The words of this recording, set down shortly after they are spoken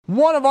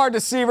One of our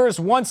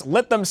deceivers once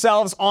lit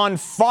themselves on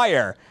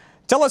fire.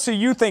 Tell us who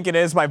you think it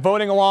is by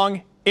voting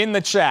along in the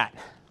chat.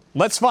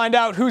 Let's find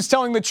out who's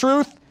telling the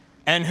truth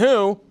and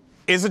who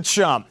is a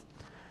chump.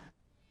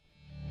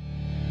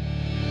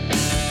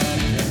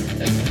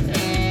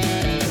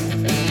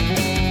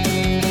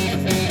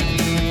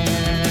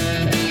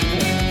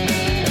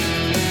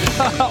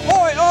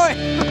 Oi, oi!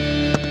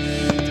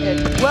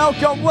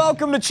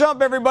 Welcome to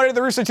Chump, everybody,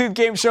 the Rooster Teeth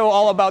game show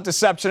all about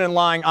deception and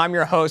lying. I'm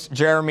your host,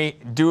 Jeremy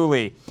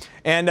Dooley.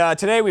 And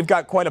today we've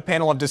got quite a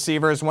panel of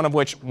deceivers, one of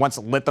which once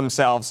lit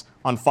themselves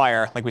on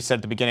fire, like we said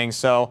at the beginning.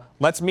 So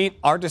let's meet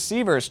our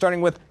deceivers,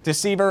 starting with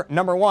deceiver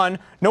number one,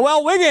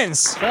 Noel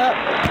Wiggins.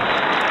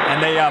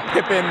 And they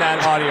pip in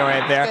that audio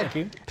right there.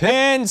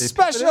 And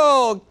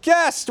special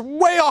guest,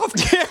 way off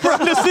camera,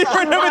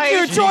 deceiver number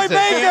two, Troy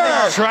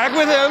Baker. Track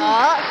with him.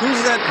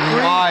 Who's that?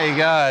 My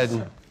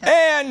God.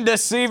 And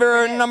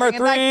deceiver number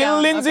three,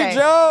 Lindsay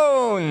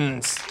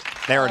Jones.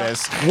 There it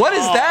is. What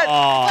is that?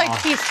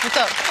 Like, Keith, what's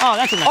up? Oh,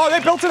 that's a nice. Oh, they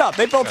built it up.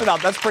 They built it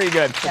up. That's pretty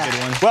good. That's a good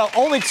one. Well,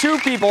 only two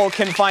people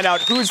can find out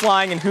who's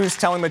lying and who's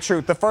telling the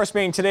truth. The first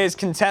being today's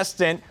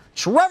contestant,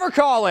 Trevor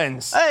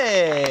Collins.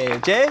 Hey,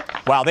 Jay.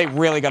 Wow, they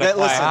really got it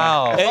quiet.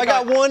 Wow. If I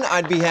got one,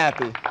 I'd be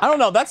happy. I don't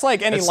know. That's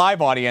like any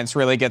live audience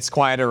really gets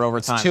quieter over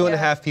time.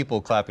 2.5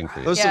 people clapping for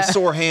you. Those are some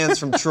sore hands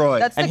from Troy.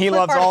 That's and he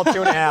loves all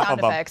 2.5 of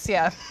them. Effects,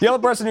 yeah. The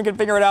other person who can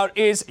figure it out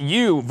is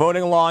you,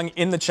 voting along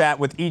in the chat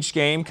with each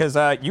game, because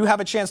you have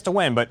a chance to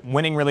win, but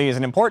winning really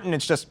isn't important.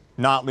 It's just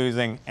not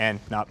losing and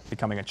not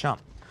becoming a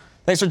chump.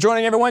 Thanks for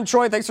joining, everyone.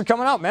 Troy, thanks for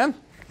coming out, man.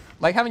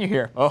 Like having you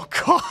here. Oh,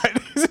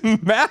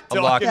 God. Matt,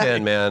 I'm locked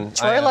in, man.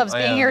 Troy loves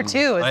being here,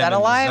 too. Is that a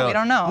lie? We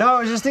don't know. No, I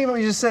was just thinking what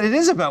you just said. It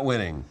is about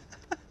winning.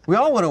 We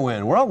all want to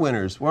win. We're all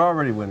winners. We're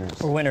already winners.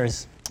 We're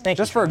winners. Thank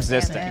you. Just for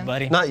existing.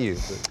 Everybody. Not you.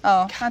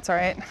 Oh, that's all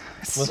right.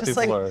 It's Most just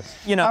people like, are.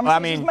 You know, I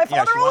mean, my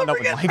yeah, father she all wound up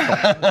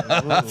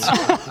over with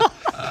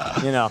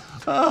Michael. You know.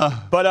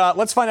 But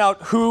let's find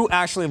out who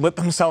actually lit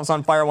themselves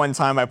on fire one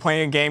time by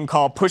playing a game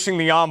called Pushing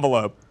the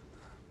Envelope.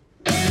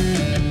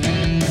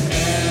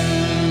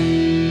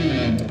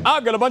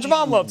 I've got a bunch of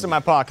envelopes in my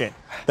pocket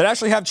that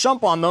actually have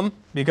chump on them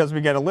because we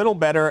get a little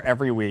better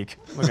every week.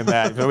 Look at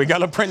that. So we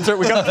got a printer.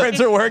 We got a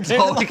printer working.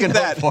 All we can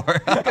hope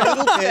for. A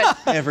little bit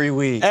every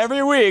week.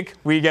 Every week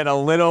we get a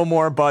little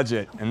more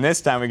budget, and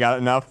this time we got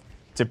enough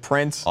to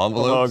print the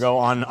logo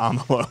on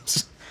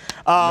envelopes.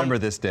 Remember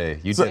this day.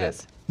 You did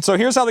it. So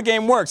here's how the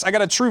game works. I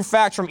got a true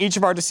fact from each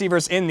of our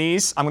deceivers in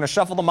these. I'm going to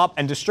shuffle them up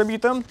and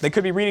distribute them. They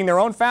could be reading their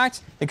own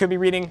fact. They could be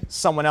reading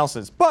someone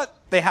else's. But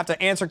they have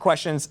to answer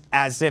questions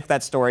as if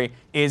that story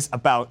is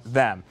about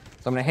them.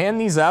 So I'm going to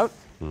hand these out.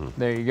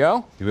 There you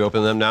go. Do we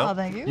open them now? oh,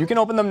 thank you. You can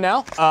open them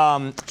now.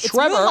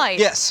 Trevor moonlight.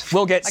 Yes.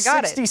 will get I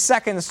got 60 it.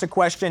 seconds to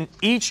question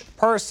each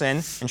person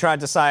and try to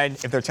decide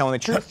if they're telling the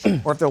truth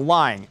or if they're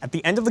lying. At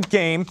the end of the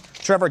game,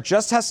 Trevor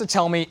just has to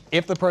tell me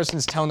if the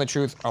person's telling the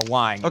truth or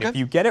lying. Okay. If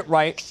you get it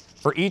right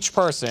for each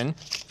person,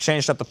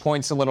 changed up the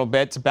points a little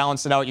bit to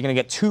balance it out, you're going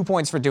to get 2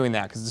 points for doing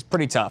that because it's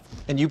pretty tough.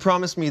 And you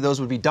promised me those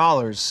would be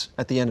dollars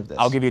at the end of this.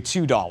 I'll give you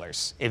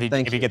 $2 if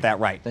you get that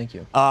right. Thank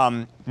you.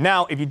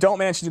 Now, if you don't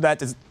manage to do that,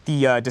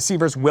 the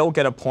deceivers will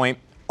get a point.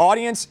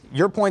 Audience,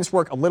 your points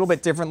work a little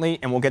bit differently,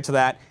 and we'll get to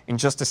that in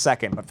just a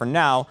second. But for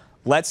now,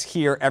 let's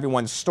hear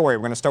everyone's story.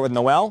 We're going to start with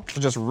Noel.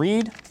 So just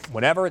read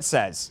whatever it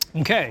says.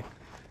 Okay.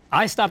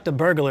 I stopped a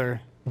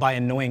burglar by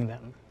annoying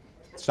them.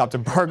 Stopped a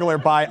burglar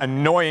by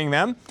annoying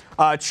them.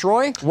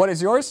 Troy, what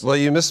is yours? Well,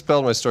 you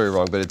misspelled my story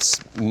wrong, but it's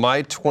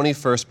my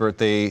 21st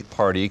birthday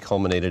party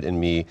culminated in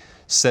me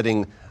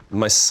setting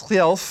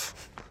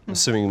myself,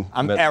 assuming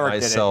I meant Eric did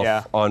it, myself,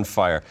 yeah. on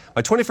fire.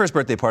 My 21st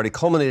birthday party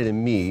culminated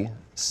in me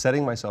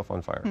setting myself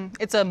on fire.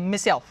 It's a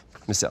myself.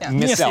 Myself. Yeah.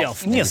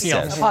 Myself.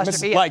 Myself.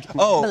 Apostrophe, yeah. Like,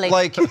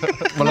 Like-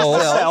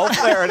 myself.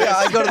 There it is. Yeah,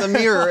 I go to the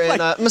mirror and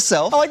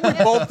myself. I like we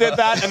both did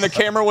that, and the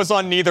camera was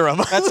on neither of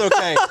us. That's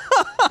okay.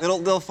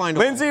 They'll find a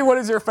way. Lindsay, what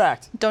is your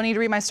fact? Don't need to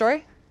read my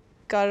story.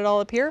 Got it all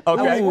up here.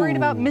 Okay. I was worried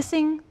about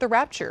missing the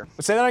rapture.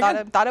 Say that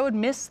again? Thought I would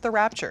miss the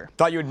rapture.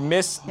 Thought you would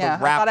miss the Yeah,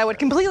 rapture. I thought I would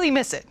completely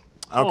miss it.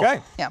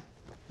 Okay.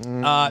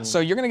 Yeah.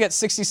 So you're going to get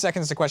 60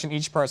 seconds to question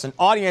each person.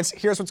 Audience,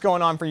 here's what's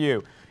going on for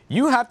you.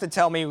 You have to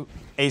tell me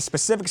a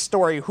specific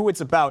story, who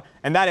it's about,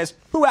 and that is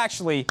who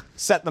actually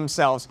set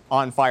themselves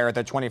on fire at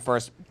their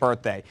 21st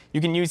birthday.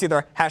 You can use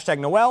either hashtag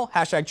Noel,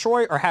 hashtag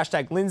Troy, or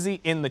hashtag Lindsay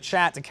in the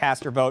chat to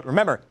cast your vote.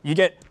 Remember, you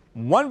get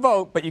one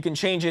vote, but you can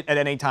change it at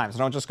any time. So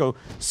don't just go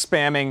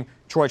spamming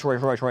Troy,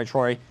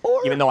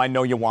 even though I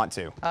know you want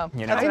to. Oh,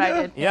 you know? that's what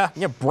I did. Yeah,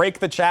 break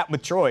the chat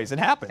with Troy's. It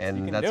happens. You And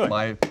can that's do it.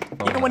 my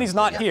phone Even when he's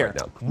not number here. right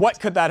now.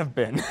 What could that have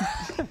been?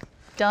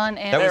 Done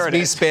and That There was it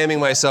me is. spamming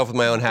myself with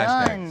my own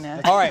hashtag.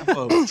 done. All right,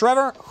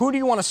 Trevor, who do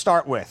you want to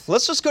start with?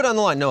 Let's just go down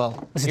the line,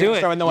 Noel. Let's You're do gonna it.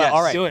 start with Noel. Yes.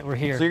 All right. Do it. We're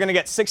here. So you're going to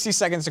get 60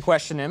 seconds to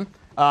question him,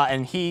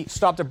 and he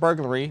stopped a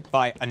burglary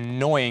by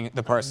annoying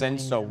the person.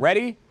 So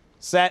ready,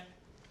 set,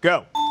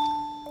 go.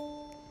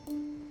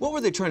 What were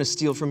they trying to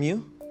steal from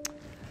you?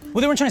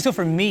 Well, they weren't trying to steal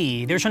from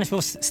me. They were trying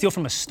to steal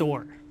from a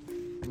store.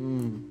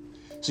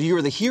 So you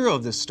were the hero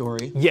of this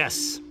story.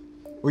 Yes.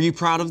 Were you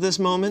proud of this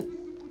moment?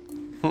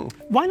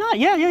 Why not?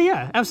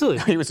 Yeah,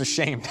 absolutely. He was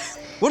ashamed.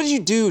 What did you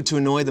do to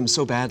annoy them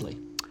so badly?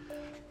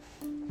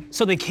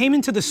 So they came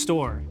into the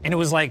store, and it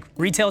was like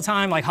retail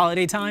time, like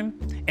holiday time.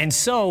 And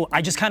so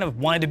I just kind of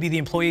wanted to be the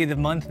employee of the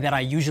month that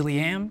I usually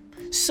am.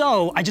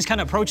 So I just kind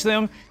of approached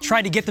them,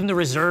 tried to get them to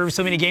reserve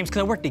so many games,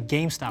 because I worked at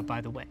GameStop, by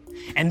the way.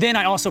 And then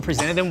I also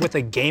presented them with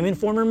a Game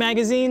Informer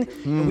magazine.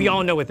 And we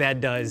all know what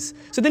that does.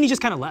 So then he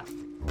just kind of left,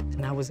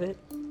 and that was it.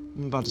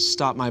 I'm about to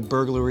stop my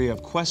burglary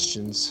of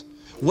questions.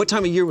 What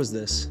time of year was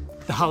this?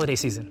 The holiday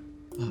season.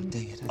 Oh,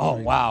 dang it. Oh,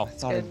 wow.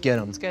 Thought I'd get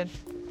them. It's good.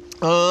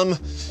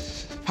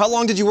 How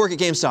long did you work at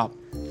GameStop?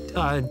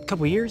 A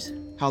couple years.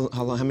 How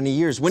many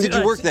years? When did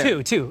you work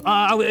there? Two.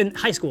 I was in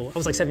high school. I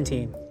was like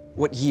 17.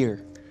 What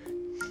year?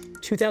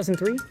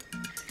 2003? You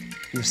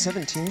were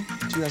 17?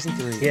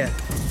 2003. Yeah,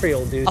 pretty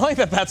old, dude. I like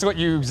that that's what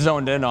you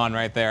zoned in on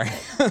right there.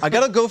 I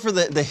gotta go for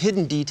the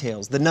hidden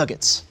details, the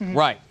nuggets.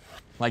 Right.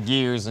 Like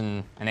years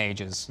and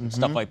ages and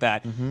stuff like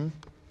that.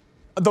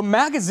 The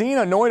magazine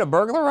annoyed a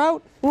burglar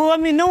out? Well, I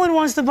mean, no one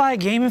wants to buy a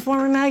Game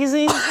Informer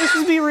magazine. Let's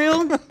just be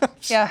real.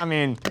 Yeah. I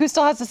mean, Who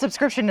still has a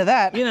subscription to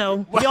that? You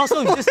know, we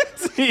also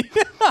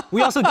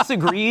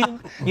disagreed,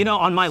 you know,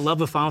 on my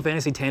love of Final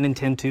Fantasy X and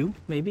X-2,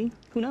 maybe.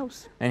 Who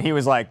knows? and he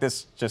was like,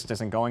 this just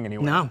isn't going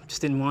anywhere. No,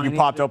 just didn't want You any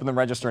popped of open the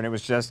register and it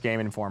was just Game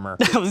Informer.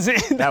 it. That was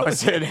it. That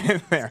was it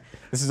in there.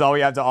 This is all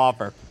we had to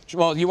offer.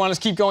 Well, you want us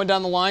to keep going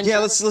down the line? Yeah,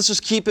 let's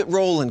just keep it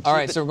rolling. All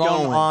right, so we're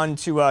going on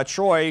to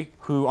Troy,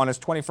 who on his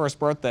 21st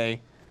birthday,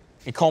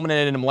 it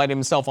culminated in him lighting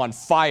himself on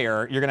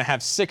fire. You're gonna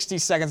have 60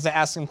 seconds to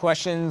ask him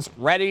questions.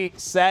 Ready,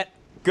 set,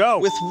 go.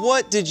 With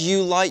what did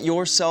you light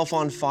yourself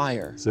on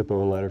fire? Zippo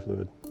and lighter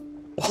fluid.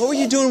 What were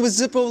you doing with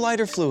Zippo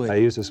lighter fluid? I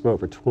used to smoke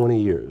for 20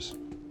 years.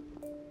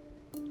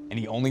 And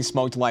he only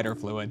smoked lighter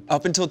fluid.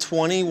 Up until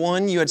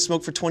 21, you had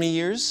smoked for 20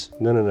 years?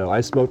 No.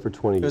 I smoked for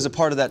 20 It was years. a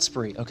part of that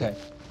spree, okay.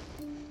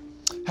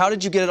 How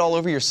did you get it all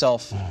over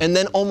yourself and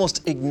then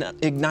almost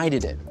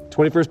ignited it?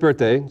 21st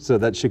birthday, so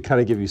that should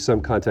kind of give you some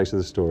context of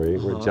the story.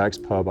 We're at Jack's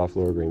Pub off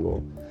Lower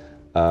Greenville.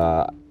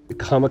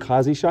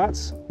 Kamikaze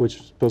shots, which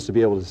are supposed to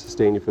be able to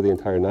sustain you for the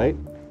entire night,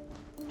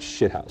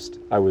 shithoused.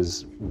 I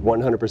was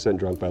 100%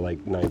 drunk by like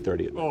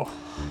 9:30 at night.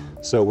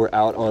 So we're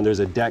out on, there's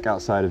a deck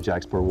outside of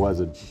Jack's, or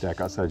was a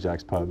deck outside of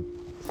Jack's Pub.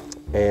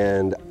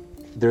 And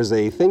there's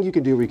a thing you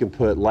can do where you can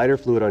put lighter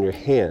fluid on your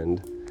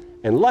hand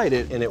and light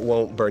it, and it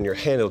won't burn your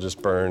hand, it'll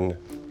just burn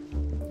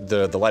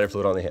the lighter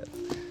fluid on the hand.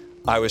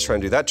 I was trying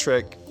to do that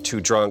trick, too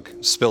drunk,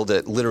 spilled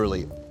it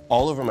literally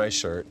all over my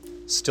shirt,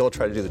 still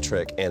tried to do the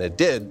trick, and it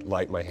did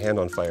light my hand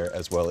on fire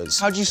as well as...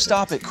 How'd you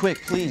stop it? Quick,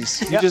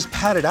 please. You just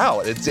pat it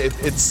out.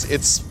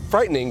 It's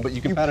frightening, but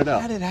you can pat it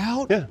out. Pat it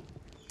out? Yeah.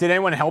 Did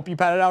anyone help you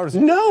pat it out? Or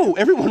No,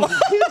 everyone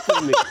was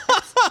canceling me.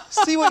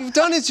 See, what you've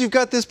done is you've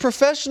got this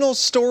professional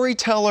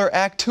storyteller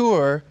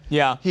actor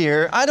Yeah.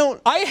 here.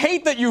 I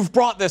hate that you've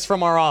brought this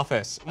from our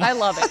office. I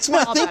love it. That's my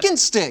All about thinking it.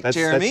 stick, That's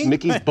Jeremy.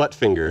 Mickey's butt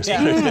fingers.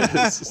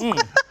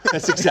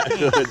 That's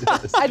exactly what it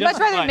does. I'd much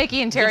rather fine.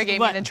 Mickey interrogate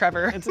me fine. than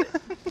Trevor.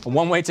 A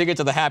one-way ticket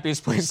to the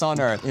happiest place on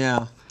earth.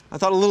 Yeah. I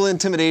thought a little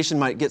intimidation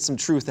might get some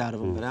truth out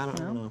of him, but I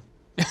don't know.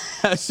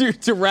 As you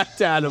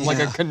direct at him like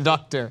a Yeah.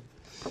 conductor.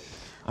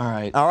 All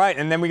right. All right,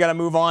 and then we got to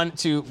move on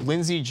to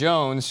Lindsay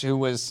Jones, who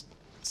was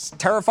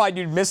terrified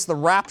you'd miss the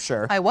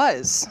rapture. I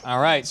was. All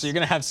right, so you're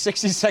going to have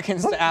 60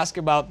 seconds to ask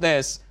about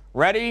this.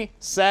 Ready,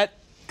 set,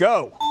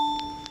 go.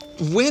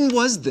 When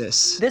was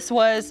this? This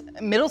was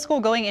middle school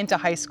going into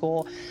high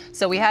school.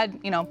 So we had,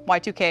 you know,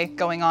 Y2K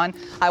going on.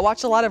 I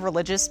watched a lot of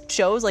religious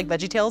shows like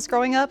VeggieTales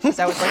growing up because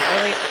I was like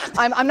really,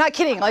 I'm not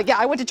kidding. Like, yeah,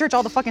 I went to church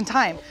all the fucking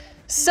time.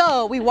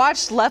 So we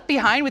watched Left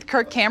Behind with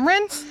Kirk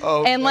Cameron.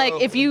 And like,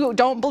 if you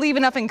don't believe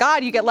enough in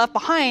God, you get left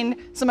behind.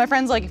 So my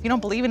friend's like, if you don't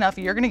believe enough,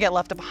 you're gonna get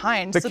left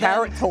behind. The So then-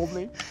 carrot told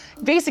me.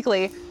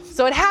 Basically,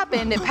 so it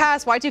happened, it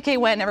passed, Y2K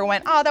went, and everyone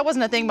went, oh, that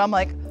wasn't a thing, but I'm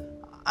like,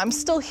 I'm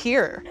still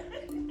here.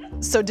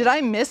 So did I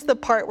miss the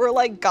part where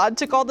like God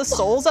took all the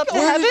souls up to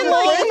Where heaven? did your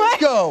Like, friends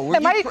go? Were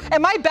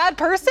am I a bad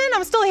person?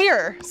 I'm still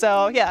here.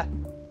 So yeah.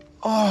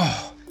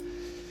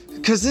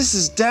 Because this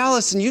is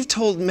Dallas, and you've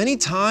told many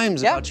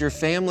times Yeah. about your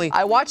family.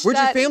 I watched Where'd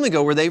that- your family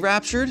go? Were they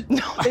raptured?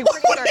 No, they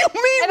weren't What do you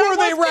mean, And I were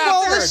they watched it.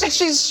 Well,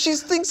 raptured? she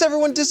thinks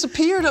everyone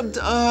disappeared.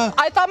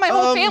 I thought my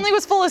whole family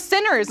was full of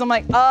sinners. I'm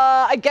like,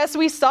 I guess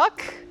we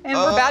suck and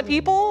we're bad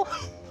people.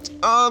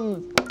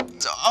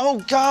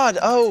 Oh God.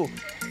 Oh.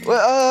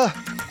 Well,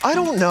 I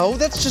don't know.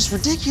 That's just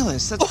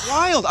ridiculous. That's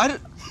wild.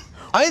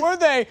 Were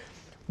they,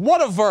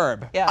 what a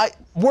verb. Yeah.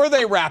 Were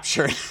they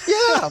raptured?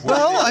 Yeah.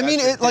 Well, I mean,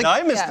 it like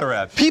I missed Yeah. the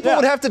rapture. people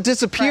would have to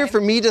disappear Right. for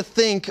me to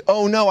think,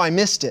 oh no, I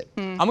missed it.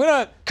 I'm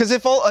gonna, Because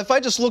if I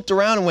just looked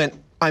around and went,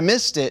 I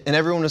missed it, and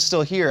everyone was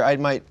still here, I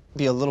might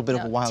be a little bit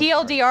of a wild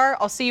card. TLDR,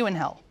 I'll see you in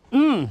hell.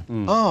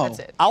 Oh. That's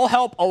it. I'll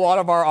help a lot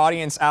of our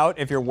audience out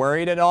if you're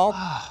worried at all.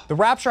 The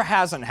rapture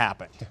hasn't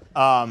happened.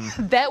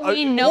 That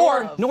we know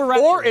or, of. No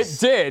or it raptors.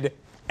 did,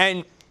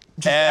 and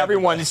just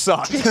everyone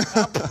sucked.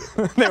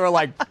 They were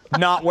like,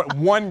 not what,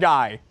 one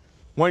guy,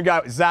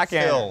 Zach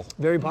and Phil.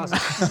 Very possible.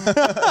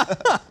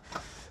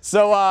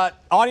 So,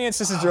 audience,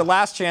 this is your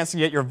last chance to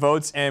get your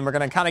votes in. We're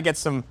going to kind of get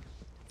some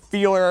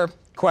feeler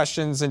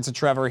questions into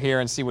Trevor here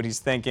and see what he's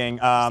thinking.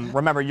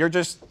 Remember, you're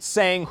just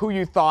saying who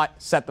you thought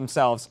set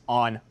themselves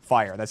on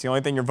fire. That's the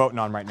only thing you're voting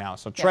on right now.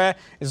 So, Tre,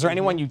 is there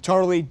anyone you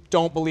totally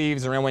don't believe?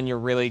 Is there anyone you're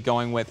really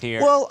going with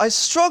here? Well, I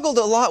struggled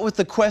a lot with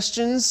the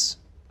questions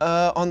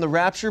on the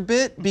rapture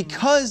bit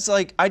because,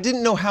 like, I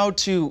didn't know how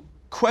to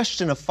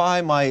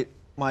questionify my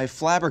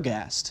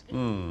flabbergast.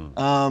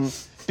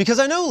 Because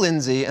I know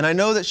Lindsay, and I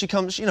know that she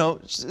comes, you know,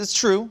 it's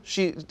true.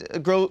 She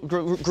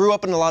grew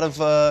up in a lot of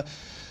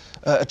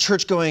a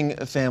church-going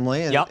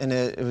family, and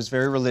it was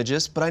very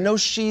religious, but I know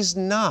she's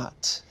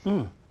not.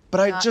 But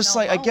I just,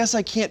 like, I guess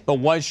I can't. But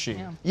was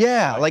she?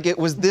 Yeah, like, it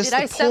was this Did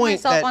the I set point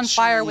myself that on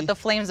fire with the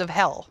flames of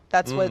hell?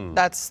 That's what.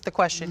 That's the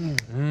question.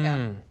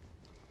 Yeah.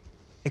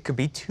 It could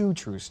be 2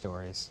 true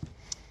stories.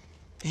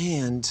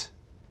 And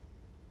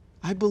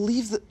I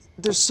believe that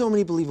there's so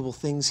many believable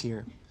things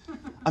here.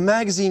 A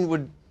magazine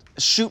would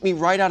shoot me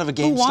right out of a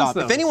GameStop.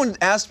 those? If anyone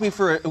asked me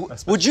for a,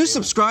 would you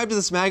subscribe to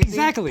this magazine?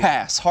 Exactly.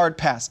 Pass, hard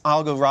pass.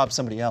 I'll go rob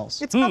somebody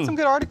else. It's got some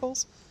good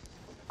articles.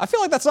 I feel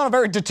like that's not a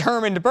very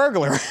determined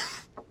burglar.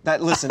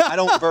 Listen, I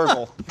don't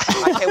burgle.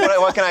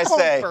 What can I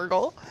say?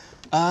 Burgle.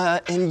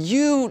 And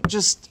you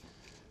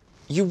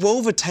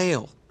wove a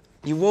tale.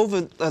 You wove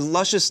a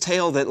luscious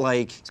tale that,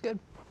 like, It's good.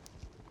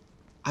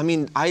 I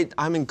mean,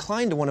 I'm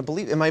inclined to want to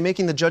believe. Am I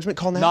making the judgment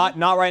call now?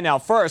 Not right now.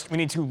 First, we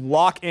need to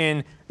lock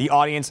in the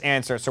audience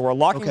answer. So we're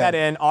locking that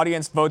in.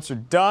 Audience votes are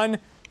done.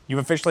 You've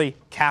officially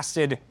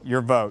casted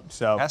your vote.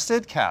 So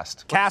Casted?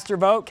 Cast. cast your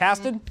vote.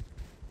 Casted?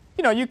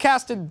 You know, you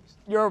casted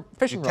your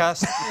fishing rod.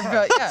 Cast.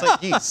 Yeah. It's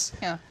like geese.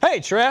 Yeah.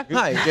 Hey, Tre.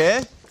 Hi,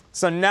 Jay.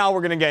 So now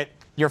we're gonna get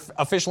your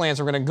official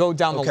answer. We're gonna go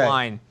down the Okay.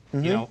 line,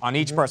 you know, on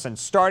each person,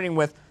 starting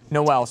with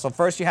Noel. So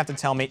first, you have to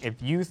tell me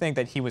if you think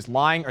that he was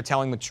lying or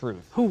telling the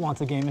truth. Who wants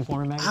a Game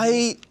Informer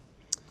magazine?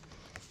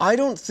 I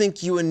don't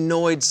think you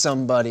annoyed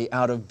somebody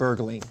out of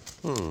burgling.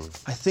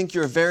 I think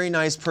you're a very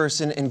nice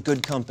person and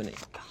good company.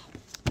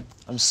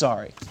 I'm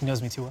sorry. He knows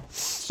me too well.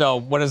 So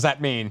what does that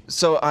mean?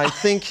 So I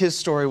think his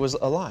story was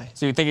a lie.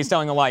 So you think he's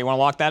telling a lie? You want to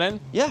lock that in?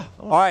 Yeah.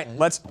 All right,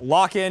 let's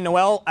lock in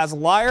Noel as a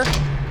liar.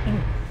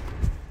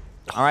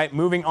 All right,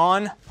 moving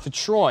on to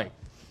Troy.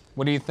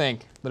 What do you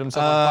think? Lit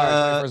himself on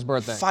fire for his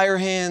birthday. Fire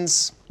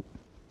hands.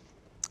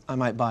 I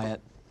might buy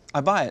it.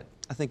 I buy it.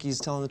 I think he's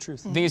telling the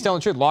truth. You think he's telling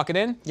the truth? Lock it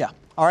in? Yeah.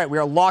 All right, we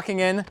are locking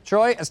in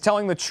Troy as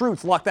telling the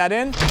truth. Lock that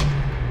in.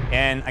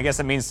 And I guess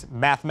that means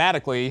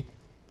mathematically,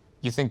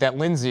 you think that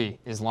Lindsay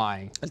is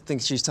lying. I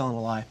think she's telling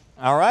a lie.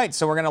 All right,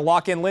 so we're going to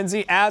lock in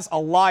Lindsay as a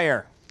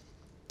liar.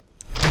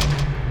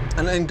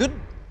 And good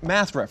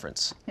math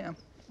reference. Yeah.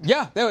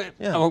 Yeah.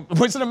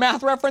 Was it a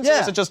math reference or Yeah.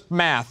 was it just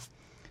math?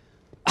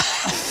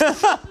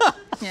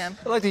 Yeah.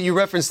 I like that you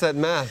referenced that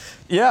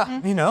math.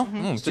 Yeah, you know,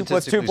 2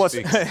 plus 2 plus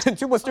Statistically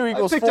 2 plus 2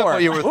 equals I picked 4. up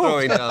what you were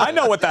throwing down. I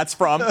know what that's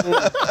from.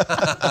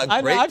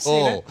 I've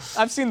seen it.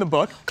 I've seen the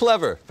book.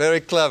 Clever, very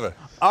clever.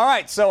 All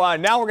right, so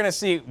now we're gonna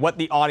see what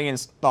the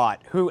audience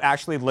thought. Who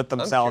actually lit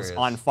themselves curious.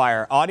 on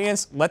fire?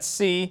 Audience, let's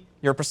see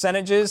your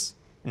percentages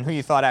and who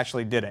you thought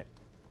actually did it.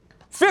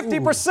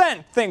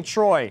 50% think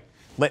Troy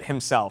lit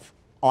himself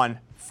on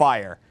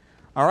fire.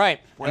 All right,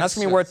 and that's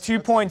gonna be worth 2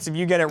 points if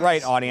you get it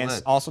right, audience.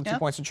 Excellent. Also 2 Yeah.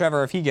 points to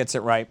Trevor if he gets it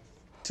right.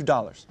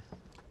 $2.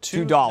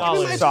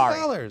 $2. Sorry.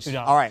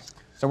 $2. All right,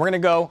 so we're gonna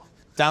go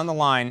down the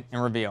line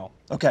and reveal.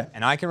 Okay.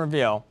 And I can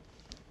reveal,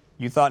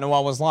 you thought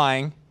Noel was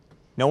lying.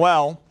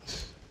 Noel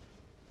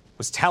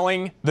was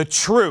telling the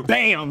truth.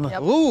 Bam!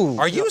 Yep. Ooh.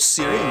 Are you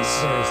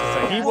serious?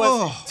 He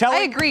was telling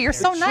I agree. You're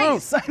so the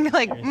nice. truth. I'm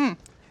like, I'm gonna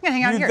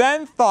hang out You here.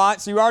 then thought,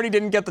 so you already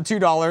didn't get the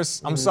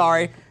 $2. I'm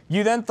sorry.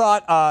 You then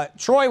thought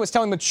Troy was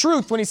telling the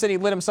truth when he said he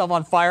lit himself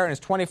on fire on his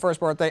 21st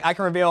birthday. I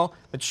can reveal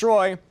that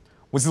Troy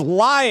was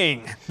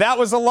lying. That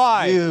was a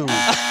lie. You.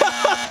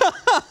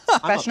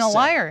 Professional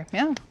liar.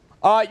 Yeah.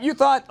 You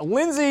thought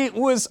Lindsay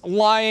was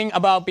lying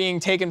about being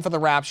taken for the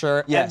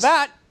rapture. Yes. And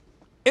that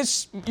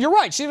is, you're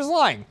right, she was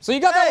lying. So you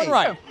got that one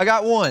right. I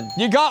got one.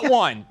 You got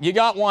one. You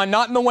got one.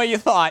 Not in the way you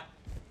thought,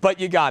 but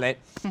you got it.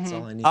 That's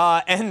all I need.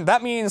 And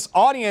that means,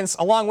 audience,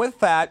 along with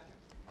that,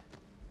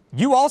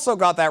 you also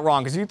got that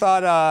wrong because you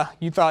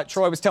thought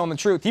Troy was telling the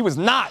truth. He was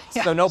not.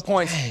 Yeah. So no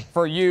points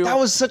for you. That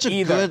was such a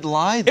either. good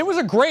lie. It was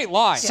a great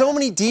lie. So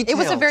many details. It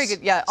was a very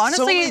good, yeah. Honestly,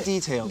 so many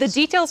details. the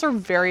details were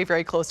very,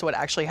 very close to what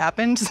actually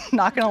happened.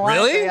 Not gonna lie.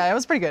 Really? Yeah, it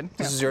was pretty good.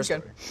 This is your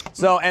story.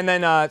 So and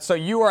then so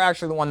you were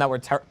actually the one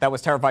that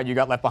was terrified you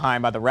got left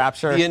behind by the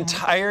rapture. The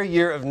entire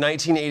year of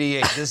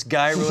 1988, this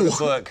guy wrote a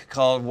book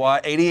called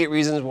 88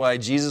 Reasons Why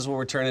Jesus Will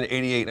Return in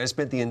 88. And I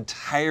spent the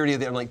entirety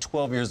of it, I'm like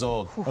 12 years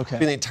old. Okay.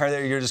 Spent the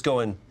entire year just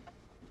going,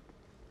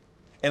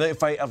 And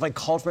if I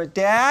called for my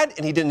dad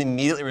and he didn't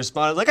immediately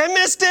respond, I was like, I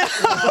missed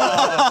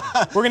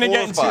it. We're going to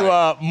get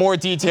into more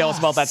details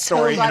about that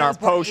story in glad I our was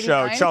born in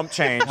post-show, 89. Chump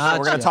Change. So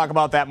we're going to talk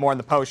about that more in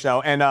the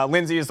post-show. And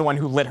Lindsay is the one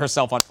who lit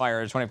herself on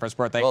fire at her 21st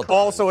birthday. Well done.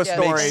 Also a Yeah,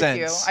 story. Makes thank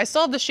you. sense. I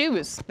still have the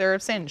shoes. They're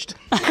singed.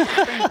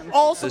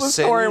 Also the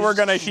story singed we're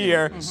going to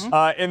hear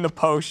in the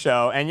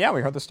post-show. And yeah, we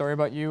heard the story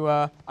about you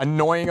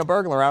annoying a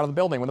burglar out of the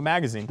building with a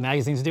magazine.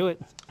 Magazines do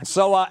it.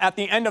 So at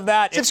the end of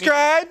that,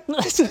 Subscribe.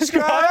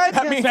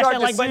 That means Smash our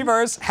that like button.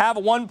 deceivers have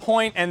 1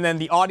 point, and then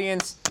the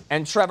audience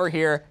and Trevor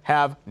here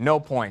have no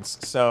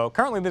points. So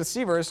currently the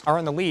deceivers are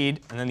in the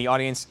lead, and then the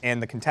audience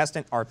and the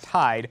contestant are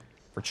tied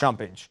for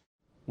chumpage.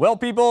 Well,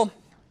 people,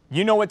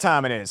 you know what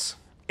time it is.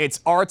 It's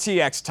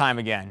RTX time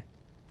again.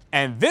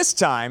 And this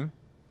time,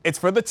 it's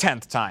for the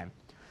 10th time.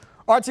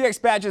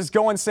 RTX badges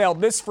go on sale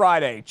this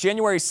Friday,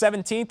 January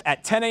 17th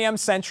at 10 a.m.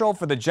 Central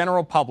for the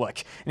general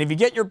public. And if you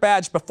get your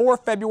badge before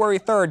February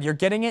 3rd, you're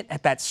getting it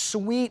at that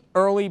sweet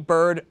early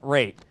bird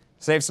rate.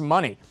 Save some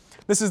money.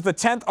 This is the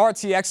 10th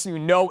RTX, so you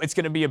know it's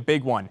going to be a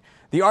big one.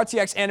 The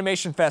RTX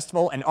Animation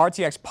Festival and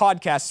RTX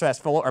Podcast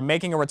Festival are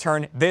making a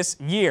return this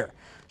year.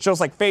 Shows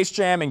like Face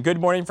Jam and Good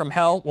Morning from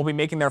Hell will be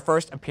making their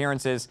first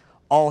appearances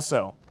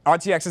also.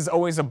 RTX is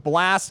always a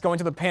blast. Going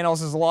to the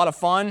panels is a lot of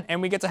fun,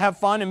 and we get to have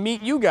fun and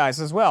meet you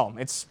guys as well.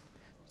 It's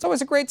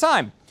always a great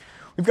time.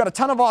 We've got a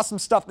ton of awesome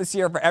stuff this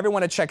year for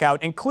everyone to check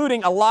out,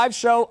 including a live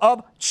show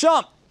of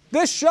Chump.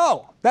 This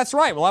show, that's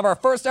right, we'll have our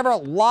first ever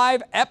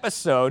live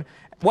episode.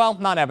 Well,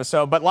 not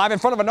episode, but live in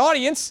front of an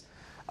audience.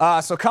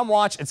 So come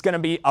watch. It's going to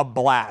be a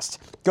blast.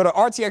 Go to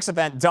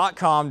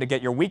rtxevent.com to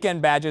get your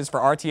weekend badges for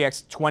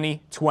RTX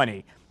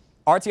 2020.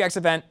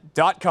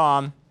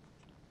 rtxevent.com.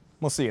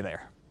 We'll see you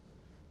there.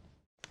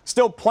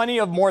 Still plenty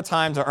of more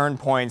time to earn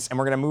points, and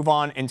we're going to move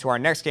on into our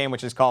next game,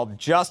 which is called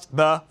Just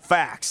the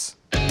Facts.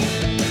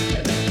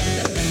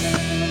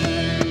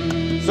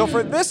 So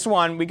for this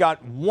one, we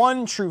got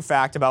one true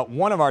fact about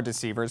one of our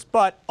deceivers,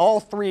 but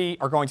all three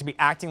are going to be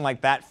acting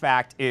like that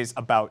fact is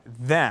about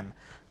them.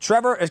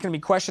 Trevor is going to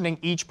be questioning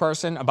each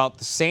person about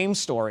the same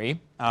story,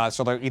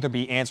 so they'll either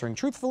be answering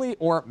truthfully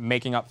or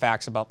making up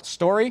facts about the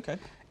story. Okay.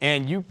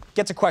 And you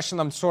get to question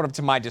them sort of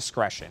to my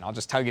discretion. I'll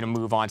just tell you to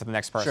move on to the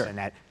next person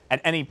at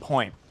any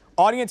point.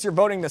 Audience, you're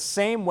voting the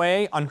same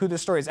way on who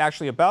this story is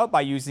actually about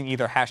by using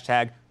either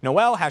hashtag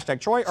Noel,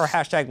 hashtag Troy, or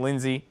hashtag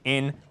Lindsay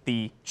in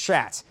the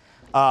chat.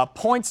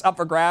 Points up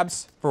for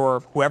grabs for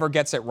whoever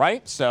gets it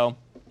right. So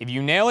if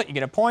you nail it, you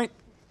get a point.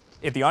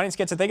 If the audience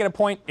gets it, they get a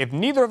point. If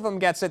neither of them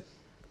gets it,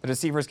 the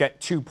deceivers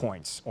get 2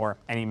 points, or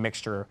any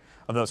mixture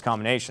of those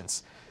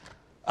combinations.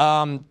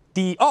 I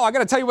got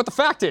to tell you what the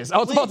fact is. I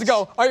was about to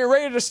go, are you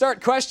ready to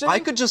start questioning? I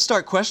could just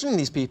start questioning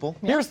these people.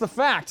 Here's the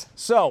fact.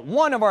 So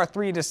one of our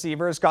three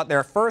deceivers got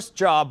their first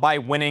job by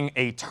winning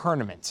a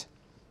tournament.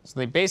 So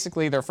they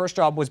basically, their first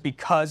job was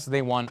because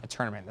they won a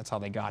tournament. That's how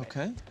they got it.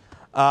 Okay.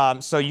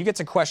 So you get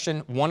to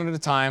question one at a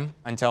time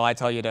until I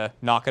tell you to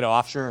knock it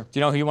off. Sure. Do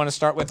you know who you want to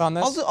start with on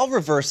this? I'll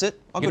reverse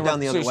it. I'll go down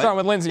the So other you're way. starting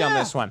with Lindsay on Yeah.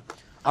 this one.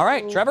 All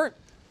right, Trevor,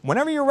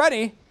 whenever you're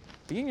ready,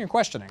 begin your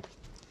questioning.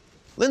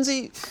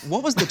 Lindsay,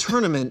 what was the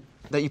tournament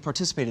that you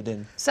participated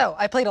in? So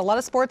I played a lot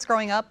of sports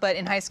growing up, but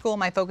in high school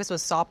my focus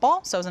was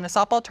softball. So I was in a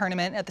softball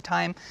tournament at the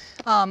time,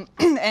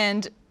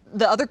 and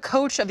the other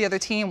coach of the other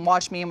team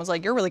watched me and was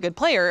like, "You're a really good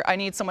player. I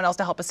need someone else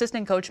to help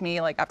assistant coach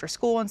me, like after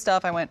school and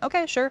stuff." I went,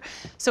 "Okay, sure."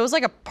 So it was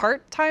like a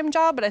part-time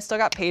job, but I still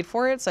got paid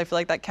for it. So I feel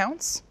like that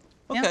counts.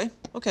 Yeah. Okay,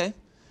 okay.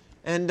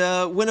 And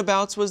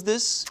whenabouts was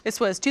this?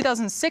 This was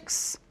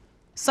 2006,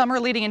 summer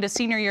leading into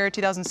senior year,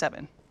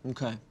 2007.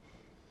 Okay.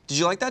 Did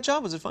you like that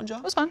job? Was it a fun job?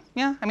 It was fun.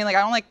 Yeah. I mean, like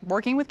I don't like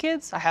working with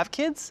kids. I have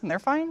kids and they're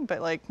fine, but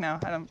like no,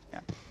 I don't. Yeah.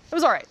 It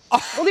was all right.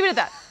 We'll leave it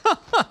at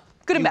that.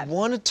 Good and You bad.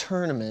 won a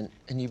tournament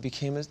and you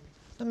became a.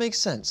 That makes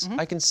sense. Mm-hmm.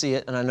 I can see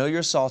it, and I know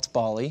you're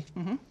softbally.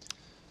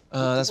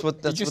 That's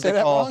what you say they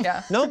that call. wrong?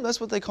 Yeah. No, that's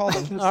what they call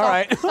them. All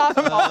right.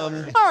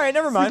 Softball. All right,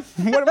 never mind.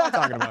 What am I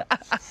talking about?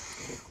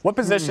 What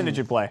position did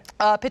you play?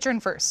 Pitcher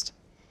and first.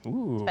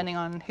 Ooh. Depending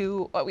on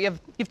who. You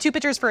have 2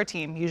 pitchers for a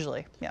team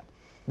usually. Yeah.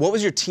 What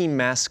was your team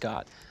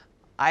mascot?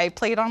 I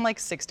played on like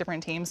 6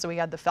 different teams. So we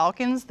had the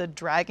Falcons, the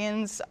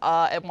Dragons.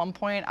 At one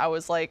point, I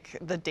was like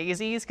the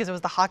Daisies because it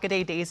was the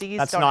Hockaday Daisies.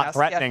 That's Don't not ask.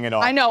 threatening Yeah. at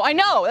all. I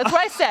know. That's what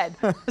I said.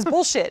 It's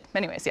bullshit.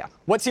 Anyways, yeah.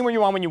 What team were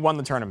you on when you won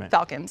the tournament?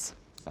 Falcons.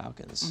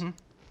 Falcons. Mm-hmm.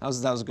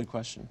 That was a good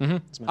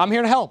question. I'm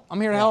here to help.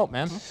 I'm here to help,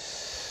 man.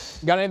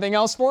 Got anything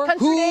else for him?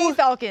 Country Day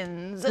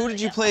Falcons. Who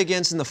did you play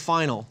against in the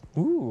final?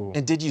 Ooh.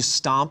 And did you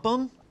stomp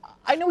them?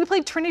 I know we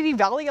played Trinity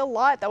Valley a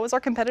lot. That was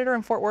our competitor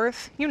in Fort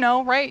Worth. You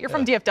know, right? You're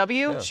from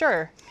DFW?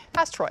 Sure.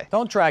 Ask Troy.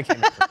 Don't drag him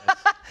into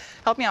this.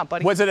 Help me out,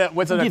 buddy. Was it a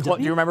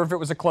do you remember if it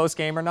was a close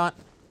game or not?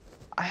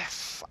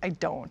 I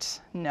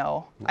don't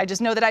know. I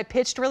just know that I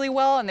pitched really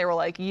well, and they were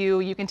like,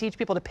 you can teach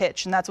people to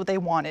pitch, and that's what they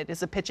wanted,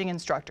 is a pitching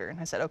instructor. And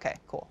I said, okay,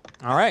 cool.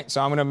 All right,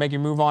 so I'm going to make you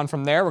move on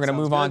from there. We're going to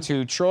Sounds move on good.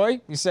 to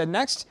Troy. You said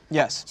next?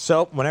 Yes.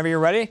 So whenever you're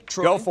ready,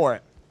 Troy? go for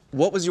it.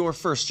 What was your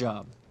first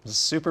job? It's a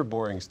super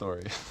boring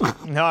story. All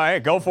right,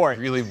 go for it.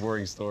 Really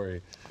boring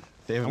story.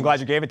 I'm glad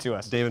you gave it to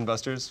us. Dave and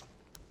Buster's.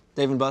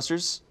 Dave &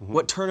 Buster's?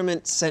 What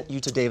tournament sent you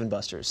to Dave &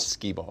 Buster's?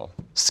 Skee ball.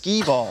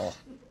 Skee ball.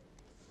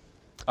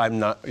 I'm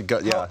not.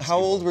 Yeah. How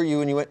old were you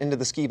when you went into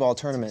the skee ball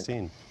tournament?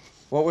 16.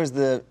 What was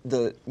the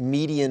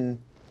median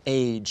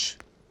age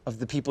of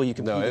the people you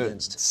competed No,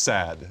 against? it's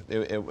sad.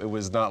 It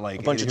was not like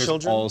A bunch of here's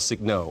children?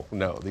 All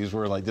no. These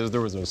were like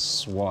there was a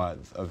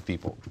swath of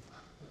people.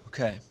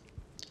 Okay.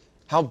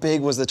 How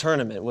big was the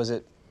tournament? Was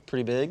it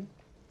pretty big?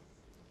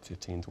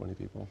 15, 20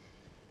 people.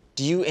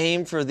 Do you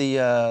aim for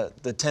the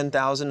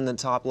 10,000 in the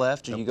top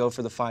left, or you go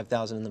for the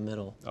 5,000 in the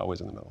middle?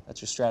 Always in the middle.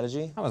 That's your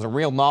strategy? That was a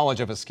real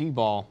knowledge of a skee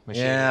ball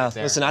machine. Yeah. right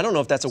there. Listen, I don't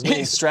know if that's a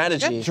winning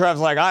strategy. Trev's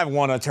like, I've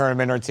won a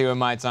tournament or two in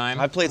my time.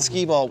 I played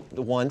skee ball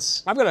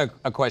once. I've got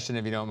a question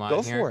if you don't mind.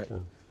 Go here. for it.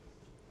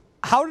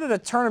 How did a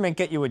tournament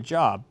get you a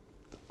job?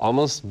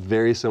 Almost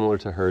very similar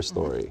to her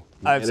story.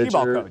 Skee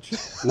ball coach.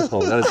 No,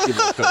 not a skee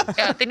ball coach.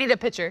 Yeah, they need a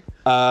pitcher.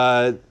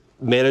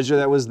 Manager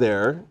that was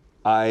there.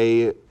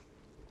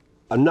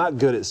 I'm not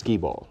good at skee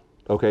ball.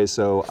 Okay,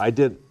 so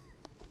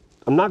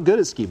I'm not good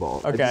at skee ball.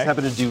 Okay. I just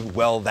happened to do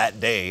well that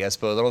day, I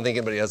suppose. I don't think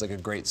anybody has like a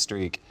great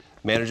streak.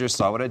 Manager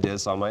saw what I did,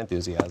 saw my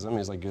enthusiasm.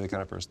 He's like, you're the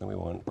kind of person that we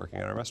want working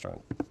at a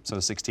restaurant. So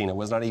at 16, I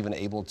was not even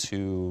able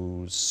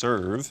to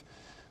serve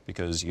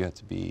because you have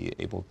to be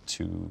able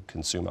to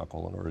consume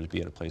alcohol in order to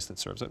be at a place that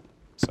serves it.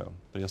 So,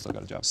 but I still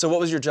got a job. So what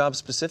was your job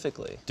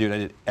specifically? Dude, I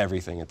did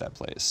everything at that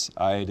place.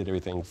 I did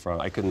everything from,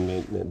 I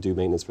couldn't do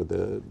maintenance for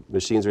the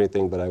machines or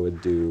anything, but I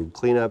would do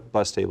cleanup,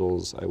 bus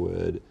tables. I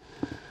would,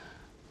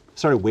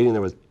 started waiting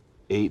there was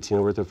 18.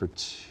 I worked there for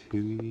 2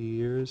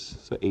 years,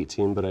 so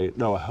 18, but a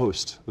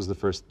host was the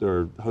first,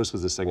 or host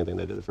was the second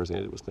thing I did. The first thing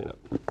I did was cleanup.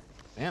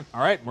 Damn.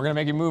 All right, we're gonna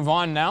make you move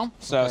on now.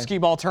 So skee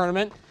ball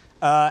tournament,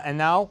 and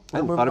now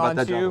I we're haven't thought moving about on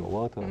that job in a to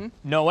long time.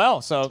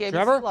 Noel. So TABC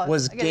Trevor, plus.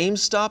 Was I get it.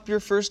 GameStop your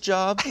first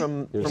job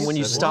from when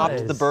you It stopped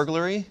was. the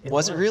burglary?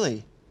 Was it was.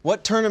 really?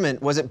 What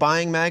tournament? Was it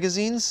buying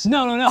magazines?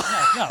 No.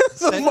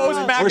 the most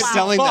We're magazine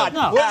selling spot.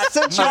 them.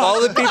 No. Of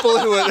all the people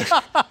who would,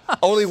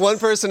 only one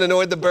person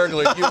annoyed the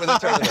burglar, you were the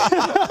tournament.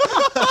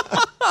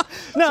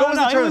 No, was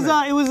the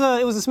tournament?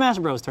 it was a Smash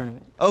Bros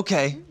tournament.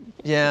 Okay.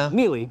 Yeah.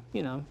 Melee,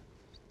 you know.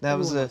 That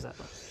was everyone a. loves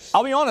that.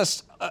 I'll be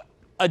honest.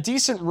 A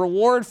decent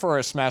reward for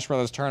a Smash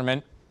Brothers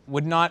tournament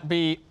would not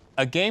be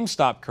a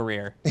GameStop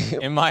career,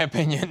 in my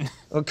opinion.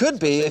 It could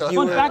be if you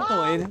Fun were.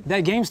 factoid,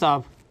 that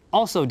GameStop,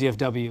 also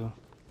DFW.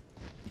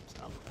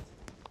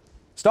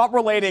 Stop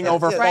relating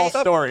over yeah, false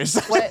stop. stories.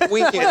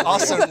 We can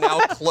Also now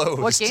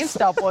closed. What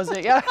GameStop was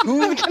it? Yeah.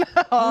 Who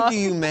do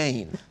you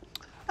main?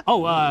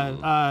 Oh,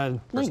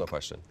 Personal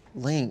question.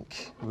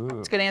 Link.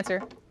 It's a good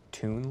answer.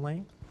 Toon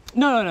Link?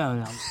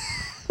 no.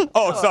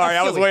 Oh, sorry,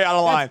 I was silly. way out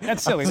of line.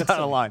 That's silly. I was That's out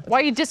of silly. line. Why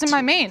are you dissing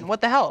my main? What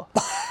the hell?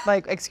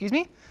 Like, excuse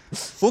me?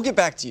 We'll get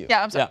back to you.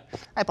 Yeah, I'm sorry. Yeah.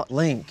 I apologize.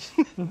 Link.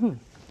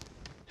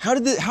 How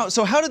did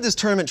this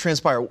tournament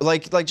transpire?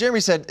 Like Jeremy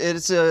said,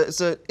 it's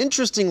an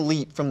interesting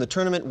leap from the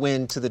tournament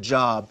win to the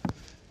job.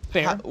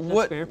 Fair. How- That's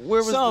what- fair. where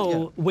was the-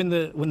 so when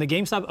the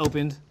GameStop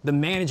opened, the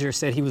manager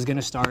said he was going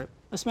to start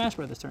a Smash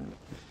Brothers tournament.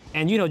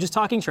 And just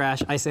talking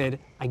trash, I said,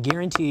 I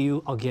guarantee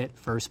you I'll get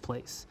first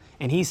place.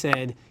 And he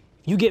said,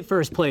 if you get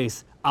first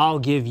place, I'll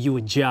give you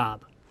a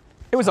job.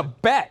 It was a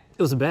bet.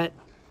 It was a bet.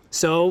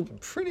 So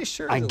Pretty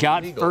sure I it's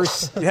got illegal.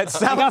 first. That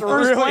sounds got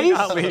first really place?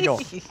 not legal.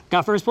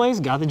 Got first place,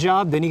 got the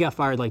job. Then he got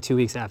fired like 2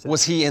 weeks after.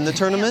 Was he in the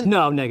tournament?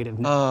 No, negative.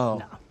 Oh.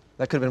 No.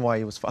 That could have been why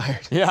he was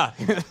fired. Yeah.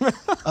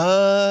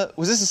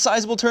 Was this a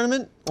sizable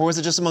tournament, or was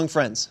it just among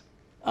friends?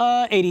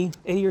 80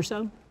 or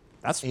so.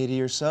 That's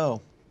 80 or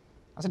so.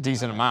 a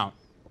decent amount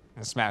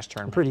in a Smash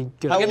tournament. Pretty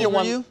good. How give you old were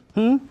one-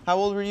 you? How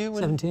old were you?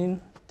 17.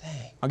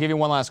 I'll give you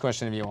one last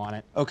question if you want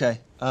it. Okay.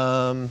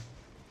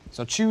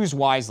 So choose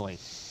wisely.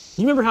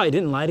 You remember how he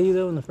didn't lie to you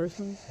though in the first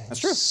one? That's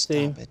true.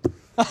 Stop it.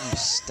 You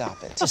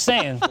stop it. Just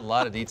saying. A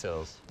lot of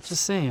details.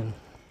 Just saying.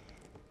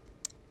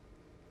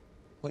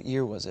 What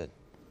year was it?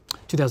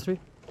 2003.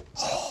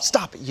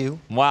 Stop it, you.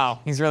 Wow,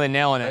 he's really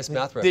nailing it. Nice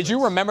math Did you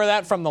reference. remember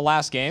that from the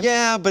last game?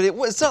 Yeah, but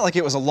it's not like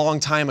it was a long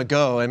time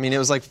ago. I mean, it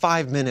was like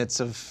 5 minutes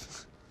of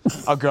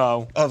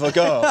Ago.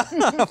 ago.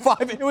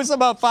 It was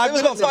about 5 It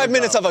was minutes. about 5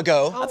 minutes of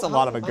ago. That's a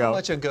lot of How ago.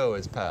 much ago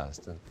has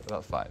passed?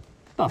 About 5.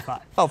 About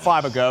 5. Oh,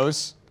 5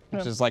 agos,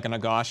 which is like an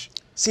agosh.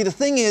 See, the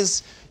thing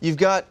is, you've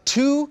got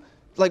two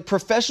like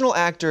professional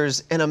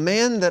actors and a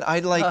man that I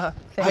like.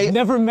 I've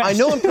never met. I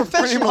know him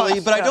professionally,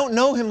 much, but I yeah. don't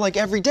know him like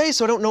every day,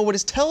 so I don't know what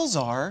his tells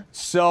are.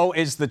 So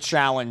is the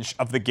challenge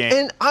of the game.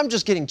 And I'm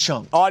just getting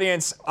chunked.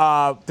 Audience,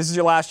 this is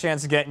your last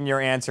chance of getting your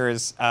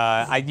answers.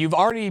 You've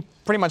already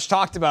pretty much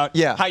talked about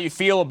Yeah. how you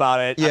feel about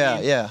it.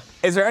 Yeah.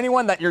 Is there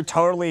anyone that you're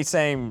totally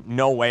saying,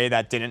 no way,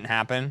 that didn't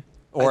happen?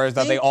 Or I is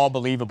that they think- all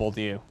believable to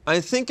you?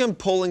 I think I'm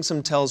pulling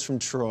some tells from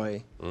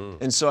Troy,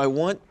 and so I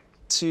want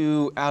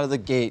to, out of the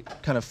gate,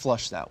 kind of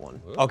flush that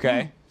one.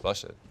 Okay.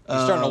 Flush it. You're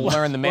starting to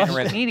learn the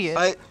mannerism.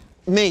 Immediate.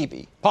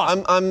 Maybe.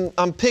 Pause.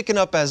 I'm picking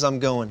up as I'm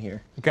going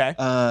here. Okay.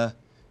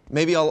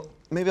 Maybe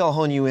I'll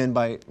hone you in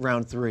by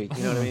round 3.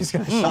 You know what I mean?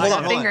 Hold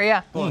on, hold Finger, on.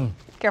 yeah.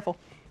 Careful.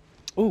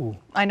 Ooh.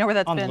 I know where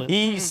that's On the been. lip.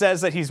 He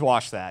says that he's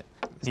washed that.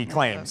 he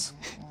claims.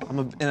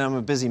 I'm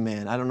a busy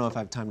man. I don't know if I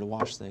have time to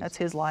wash things. That's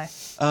his lie.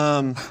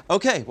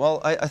 Okay,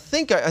 well, I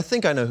think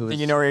I know who.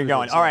 You know where you're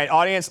going. All right,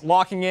 audience,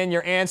 locking in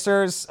your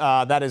answers.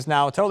 That is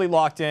now totally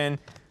locked in.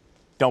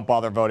 Don't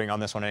bother voting on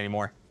this one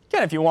anymore. You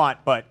can if you want,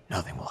 but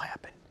nothing will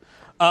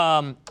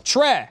happen.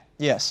 Trey.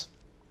 Yes.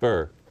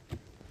 Fur.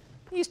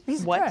 He's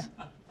What?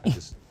 Trey.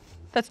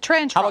 That's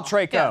Trey and How Troll. about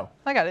Traco? Yeah,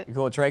 I got it. You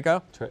cool with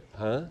Traco?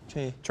 Huh?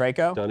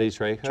 Traco? Donnie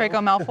Trejo? Draco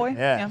Malfoy.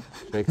 Yeah.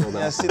 Draco Yeah.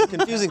 Malfoy. See, the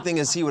confusing thing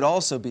is he would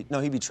also be. No,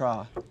 he'd be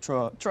Tra.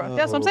 Troll.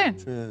 That's what I'm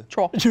saying.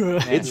 Troll.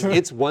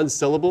 It's one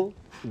syllable.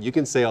 You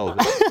can say all of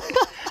it.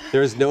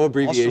 There is no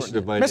abbreviation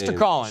of my name. Mr.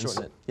 Collins.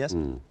 Shorten it. Yes.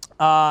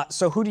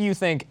 So who do you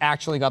think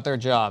actually got their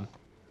job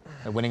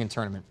at winning a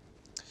tournament?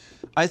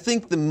 I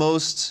think the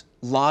most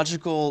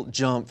logical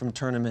jump from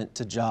tournament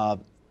to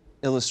job,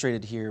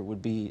 illustrated here,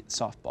 would be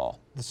softball.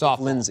 The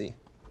softball. Lindsay.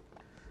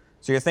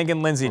 So you're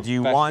thinking, Lindsay, do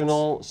you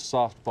Professional want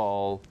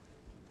softball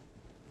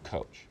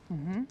coach.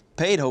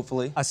 Paid,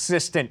 hopefully.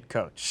 assistant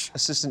coach?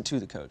 Assistant to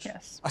the coach.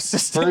 Yes.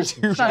 Assistant First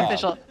to It's not job.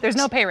 official. There's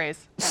no pay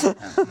raise.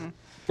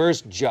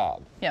 First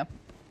job. Yeah.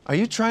 Are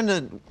you trying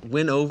to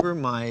win over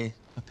my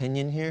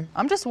opinion here?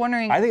 I'm just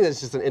wondering. I think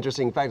that's just an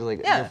interesting fact. Like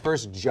Yeah. your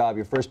first job,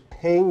 your first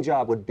paying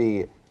job would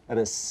be an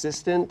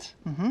assistant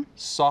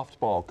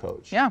softball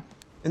coach. Yeah.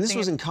 And this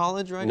was in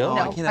college, right? No. Oh,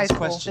 No, I can't high ask school.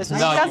 questions. This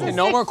was No, 2006,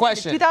 no more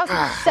questions.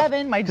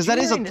 2007, my Because that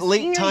is a junior and late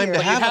senior time to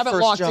year. You have a haven't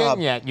first locked job.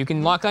 in yet. You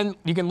can lock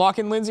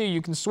in Lindsay.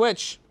 You can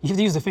switch. You have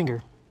to use the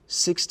finger.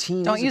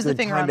 16 Don't is use a the good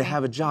finger time on to me.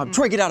 have a job.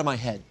 Troy, get out of my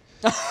head.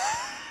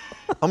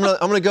 I'm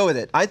gonna go with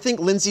it. I think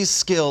Lindsay's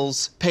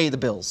skills pay the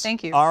bills.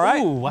 Thank you. All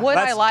right. Ooh, Would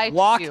I Let's lie to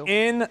lock you?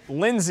 in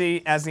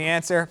Lindsay as the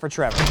answer for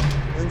Trevor.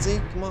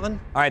 Lindsay, come on.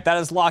 All right, that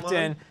is locked Come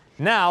on. in.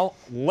 Now,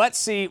 let's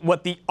see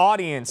what the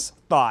audience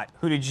thought.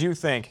 Who did you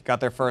think got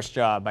their first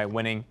job by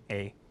winning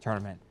a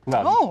tournament?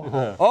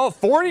 Oh, Oh,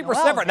 40%.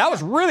 Wow. That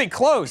was really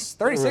close.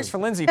 36 for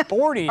Lindsay,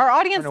 40 our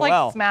audience for likes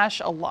Noel. Smash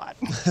a lot.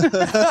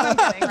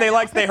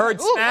 They heard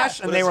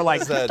Smash and they were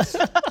like, That's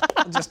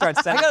just start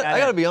sending that I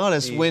gotta in. be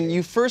honest. When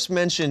you first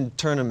mentioned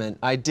tournament,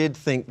 I did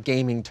think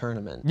gaming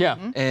tournament. Yeah.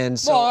 And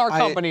so Well, our I-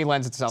 company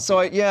lends itself So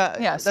to it. yeah,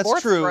 Yeah, that's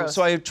sports true. gross.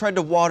 So I tried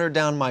to water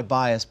down my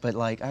bias, but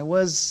like I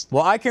was.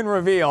 Well, I can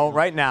reveal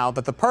right now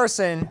that the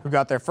person who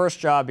got their first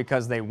job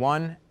because they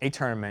won a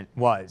tournament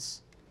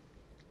was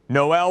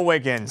Noel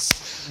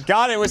Wiggins.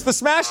 Got it. It was the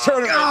Smash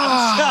tournament.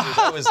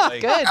 That was like,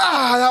 Good.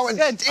 that one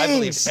Good. I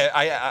believe,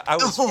 I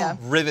was Yeah.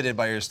 riveted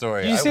by your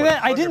story. You see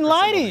that? I didn't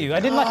lie to you. I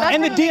didn't lie.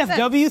 And the That makes sense.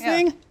 DFW Yeah.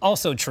 thing,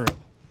 also true.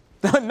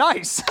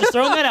 Nice. Just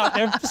throwing that out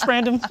there. Just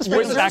random. Just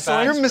random there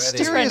backstory. You're Ready.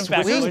 mysterious. Random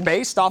Was this backstory.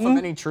 based off of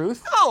any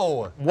truth?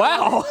 No.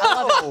 Wow.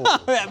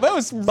 That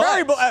was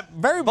very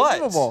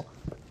believable.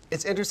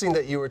 It's interesting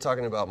that you were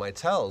talking about my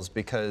tells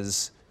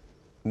because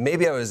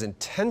maybe I was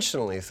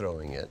intentionally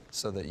throwing it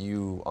so that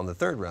you, on the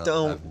third round,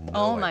 Don't. have no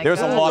Oh my There's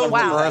a God. lot of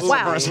Wow. reverse.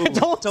 Wow.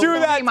 Don't do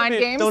that to Mind me.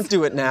 games. Don't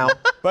do it now.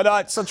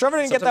 But so Trevor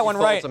didn't get that one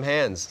right.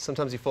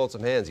 Sometimes you fold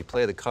some hands. You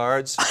play the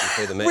cards, you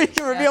play the man. We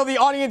can reveal the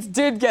audience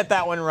did get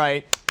that one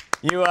right.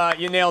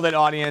 You nailed it,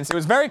 audience. It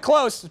was very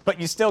close, but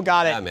you still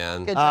got it. Yeah,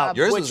 man. Good job.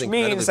 Yours Which was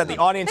incredibly means that the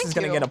clean. audience is Thank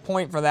going to you. get a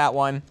point for that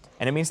one,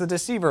 and it means the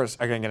deceivers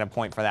are going to get a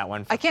point for that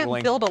one. For I can't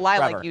fooling build a lie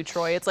Trevor. like you,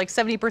 Troy. It's like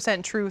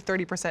 70% true,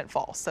 30%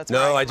 false. That's No,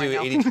 where I am do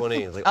right now.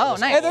 80-20. Like, Oh, almost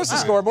nice. Hey, there's the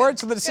scoreboard.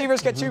 So the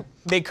deceivers get two.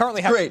 They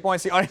currently have 2 Great.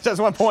 points. The audience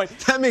has 1 point.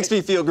 That makes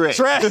me feel great.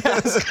 Trey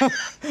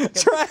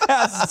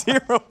has 0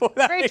 points.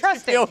 That Very makes me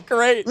trusting. feel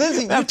great.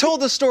 Lindsay, you told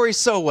the story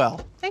so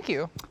well. Thank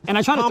you. And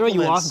I tried to throw you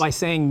Compliments. off by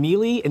saying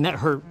melee, and that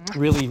hurt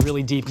really,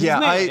 really deep. 'Cause Yeah,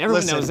 it's melee. Everyone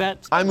listen, knows that.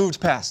 I moved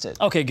past it.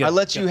 Okay, good, I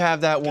let you good. have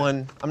that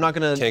one. I'm not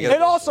gonna. Can't get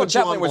It also put you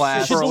on definitely was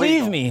blast. super Just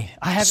illegal. believe me.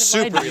 I haven't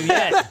lied to you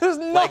yet. There's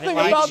nothing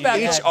about that.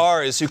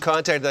 HR is who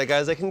contacted that guy.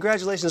 He's like,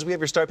 congratulations, we have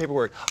your start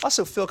paperwork.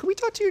 Also, Phil, can we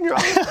talk to you in your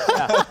office?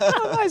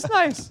 Oh,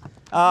 nice.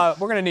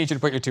 We're gonna need you to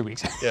put your 2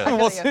 weeks. Yeah.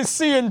 We'll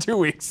see you in 2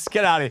 weeks.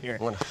 Get out of here.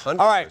 100%.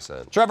 All right,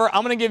 Trevor.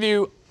 I'm gonna give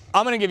you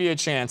a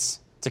chance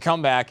to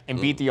come back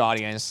and beat the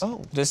audience.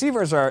 Oh.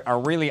 Deceivers are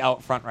really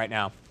out front right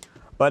now,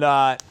 but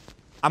I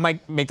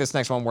might make this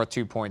next one worth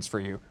 2 points for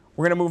you.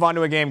 We're gonna move on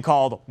to a game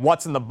called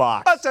What's in the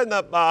Box. What's in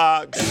the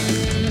box?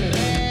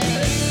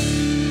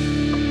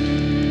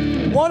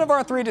 One of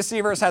our 3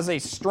 deceivers has a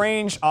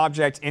strange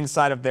object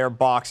inside of their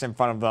box in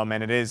front of them,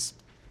 and it is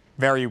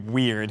very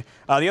weird.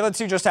 The other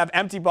 2 just have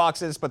empty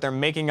boxes, but they're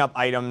making up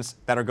items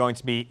that are going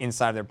to be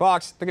inside of their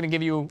box. They're going to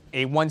give you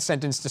a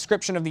 1-sentence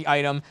description of the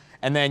item,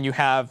 and then you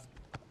have,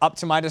 up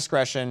to my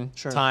discretion,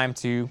 time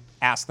to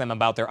ask them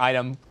about their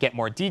item, get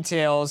more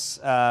details,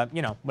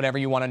 whatever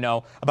you want to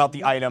know about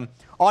the item.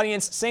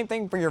 Audience, same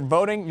thing for your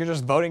voting. You're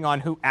just voting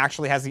on who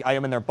actually has the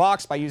item in their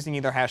box by using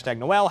either hashtag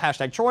Noel,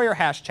 hashtag Troy, or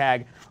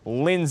hashtag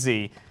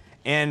Lindsay.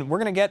 And we're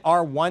going to get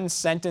our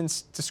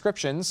 1-sentence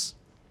descriptions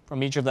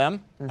from each of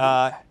them.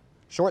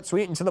 Short,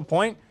 sweet, and to the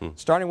point.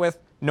 Starting with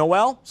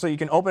Noel, so you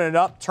can open it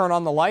up, turn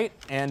on the light,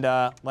 and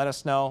let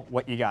us know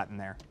what you got in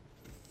there.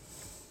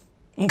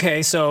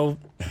 Okay, so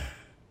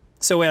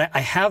I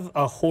have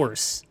a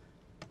horse,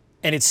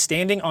 and it's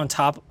standing on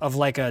top of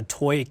like a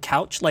toy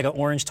couch, like an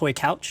orange toy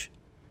couch.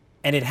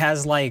 and it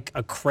has like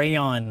a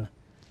crayon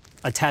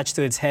attached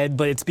to its head,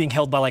 but it's being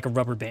held by like a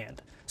rubber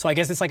band. So I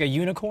guess it's like a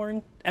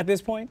unicorn at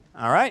this point.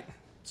 All right.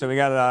 So we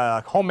got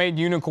a homemade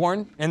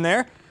unicorn in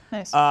there.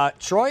 Nice.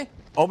 Troy,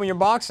 open your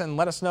box and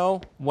let us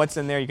know what's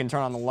in there. You can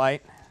turn on the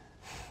light.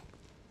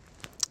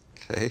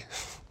 Okay.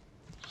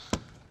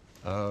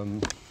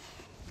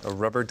 A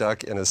rubber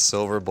duck in a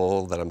silver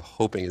bowl that I'm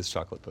hoping is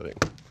chocolate pudding.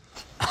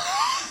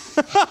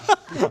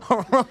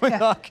 Rubber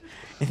duck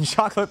in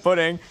chocolate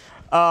pudding.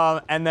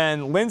 And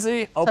then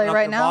Lindsay, open Tell you up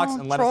right your now, box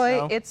and let Troy,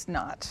 us know. it's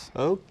not.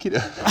 Okay.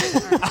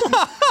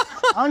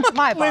 Onto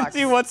my box.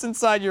 Lindsay, what's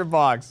inside your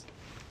box?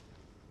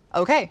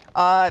 Okay.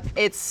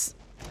 It's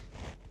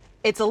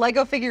a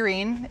Lego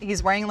figurine.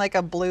 He's wearing like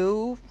a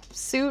blue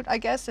suit, I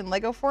guess, in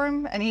Lego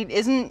form, and he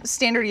isn't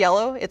standard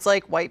yellow. It's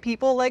like white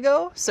people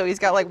Lego, so he's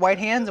got like white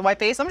hands and white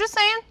face. I'm just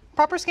saying,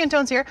 proper skin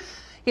tones here.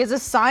 He has a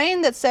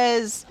sign that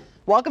says,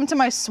 "Welcome to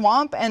my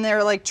swamp," and there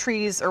are like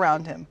trees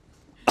around him.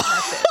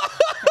 That's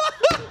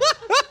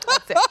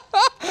it.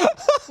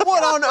 That's it.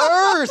 What on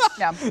earth?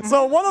 Yeah.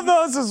 So one of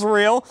those is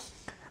real.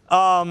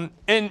 And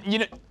you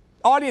know,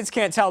 audience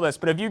can't tell this,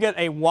 but if you get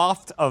a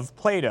waft of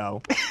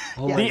Play-Doh,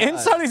 the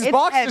inside of these It's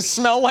boxes heavy.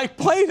 smell like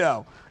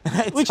Play-Doh.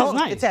 Which is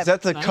nice. It's Is heavy.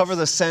 that to cover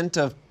the scent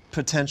of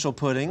potential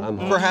pudding?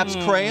 Perhaps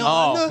crayon?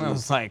 Oh, I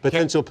was like,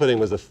 Potential pudding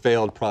was a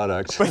failed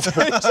product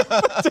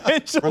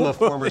from a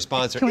former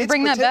sponsor. Can we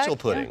bring that back? Potential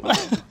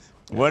pudding.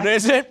 what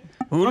is it?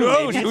 Who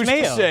knows? It's Who's to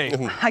mayo.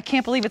 say? I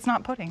can't believe it's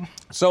not pudding.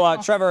 So,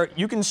 Trevor,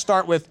 you can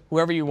start with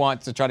whoever you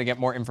want to try to get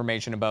more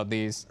information about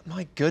these.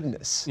 My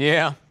goodness.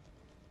 Yeah.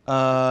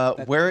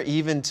 Where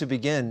even to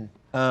begin?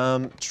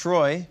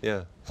 Troy,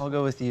 Yeah. I'll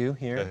go with you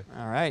here. Okay.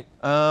 All right.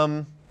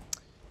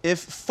 If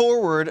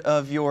forward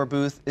of your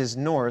booth is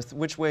north,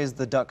 which way is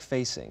the duck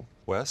facing?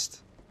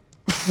 West?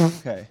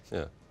 Okay,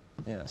 Yeah.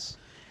 yes.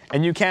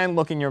 And you can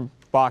look in your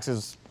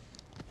boxes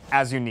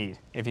as you need,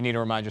 if you need to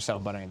remind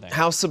yourself about anything.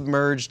 How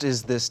submerged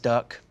is this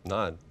duck?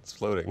 Not. It's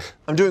floating.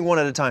 I'm doing one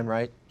at a time,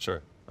 right?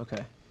 Sure.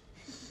 Okay.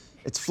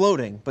 It's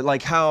floating, but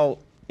like how,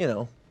 you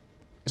know,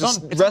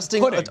 just it's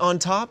resting pudding. on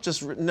top,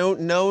 just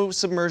no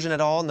submersion at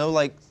all, no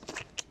like,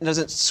 it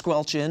doesn't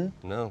squelch in.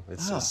 No,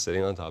 it's just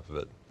sitting on top of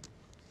it.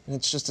 And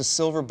it's just a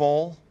silver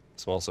bowl.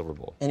 Small silver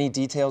bowl. Any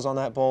details on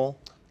that bowl?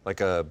 Like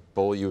a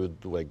bowl you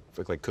would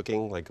like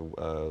cooking. Like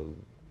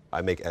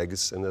I make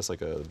eggs in this,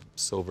 like a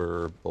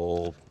silver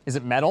bowl. Is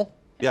it metal?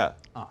 Yeah.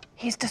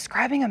 He's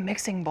describing a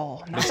mixing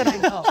bowl. Not that I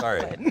know.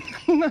 Sorry.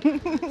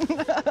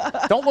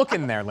 Don't look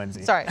in there,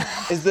 Lindsay. Sorry.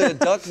 Is the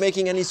duck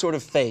making any sort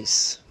of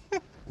face?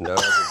 No, it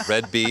has a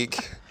red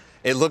beak.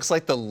 It looks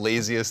like the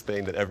laziest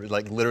thing that ever.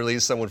 Like literally,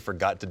 someone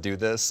forgot to do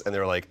this, and they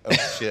were like, "Oh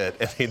shit!"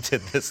 And they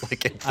did this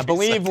like in 3 I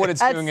believe what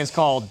it's That's- doing is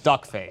called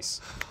duck face.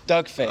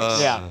 Duck face.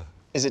 Yeah.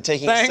 Is it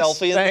taking Thanks. a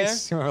selfie in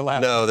Thanks. You were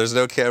laughing. No, there's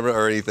no camera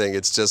or anything.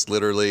 It's just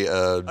literally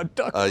a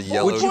duck.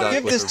 yellow Would you duck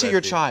give with this a to red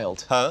your beak.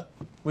 child? Huh?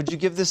 Would you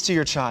give this to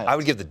your child? I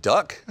would give the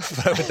duck,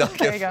 but I would not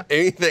There you give go.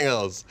 anything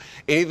else.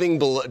 Anything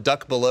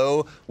duck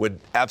below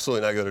would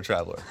absolutely not go to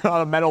Traveler.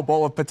 A metal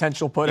bowl of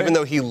potential pudding. Even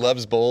though he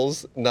loves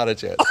bowls, not a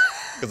chance.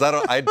 Because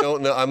I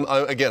don't know.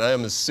 I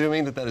am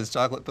assuming that is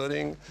chocolate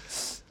pudding.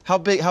 How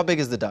big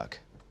is the duck?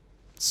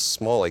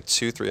 Small, like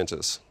 2-3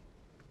 inches.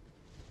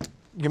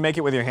 You can make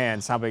it with your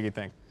hands. How big do you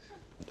think?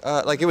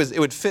 Like it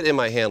would fit in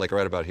my hand, like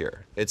right about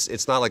here.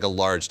 It's not like a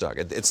large duck.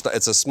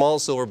 It's a small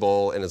silver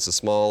bowl, and it's a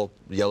small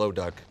yellow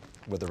duck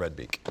with a red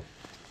beak.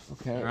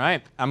 Okay. All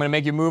right. I'm going to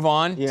make you move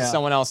on to Yeah.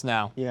 someone else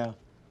now. Yeah.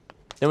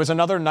 There was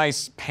another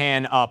nice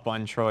pan up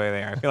on Troy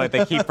there. I feel like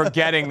they keep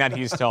forgetting that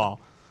he's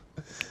tall.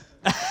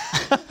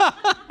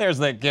 There's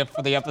that gift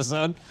for the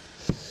episode.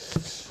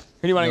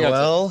 Who do you want to go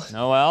Noel? to?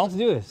 Noel? Let's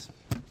do this.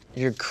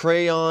 Your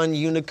crayon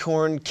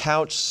unicorn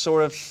couch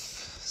sort of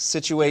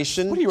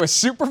situation. What are you, a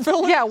super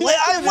villain? Yeah, What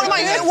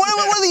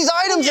are these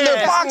items in their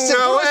Yes, boxes?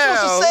 What am I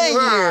supposed to say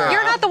here?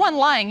 You're not the one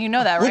lying. You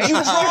know that, right? Would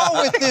you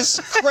draw with this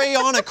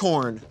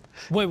crayonicorn?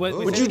 Wait,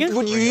 Would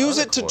you use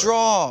it to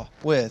draw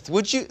with?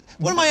 Would you?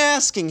 What am I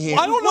asking here?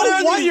 I don't know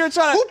are what these- you're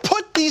trying to- Who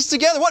put these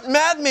together? What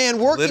madman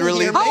working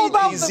Literally here the made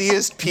about these?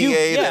 easiest PA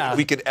yeah. that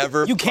we could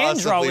ever You can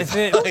draw possibly with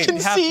it. find. You have to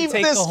Conceive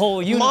take this the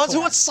whole unicorn. monster.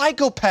 What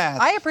psychopath?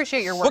 I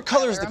appreciate your work. What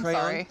color is Tyler, the I'm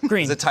crayon? sorry.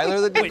 Green. Is it Tyler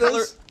that did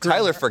this?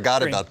 Tyler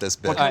forgot Green. about this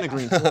bit. What kind of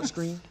green? Forest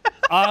green?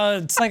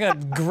 It's like a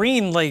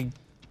green, like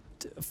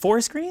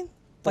forest green.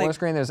 Like Forest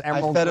green, there's I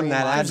emerald fed him green,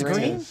 that lime adjective.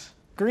 green.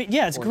 green.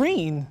 Yeah, it's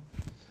green.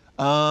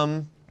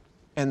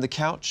 And the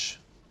couch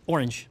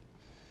Orange.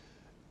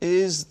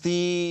 is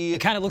the. It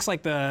kind of looks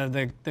like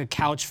the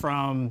couch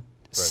from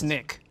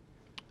Snick.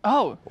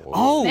 Oh.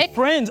 Oh, Snick?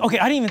 Friends. Okay,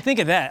 I didn't even think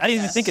of that. I didn't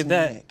even think of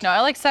that. No,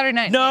 I like Saturday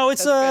Night. No, Nick.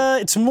 it's That's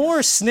good. it's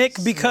more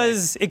Snick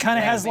because it kind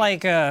of has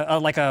like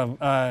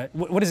a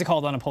what is it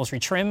called on upholstery?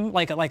 Trim,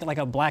 like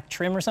a black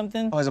trim or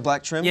something. Oh, has a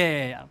black trim?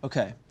 Yeah.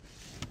 Okay.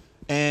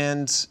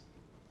 And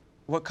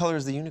what color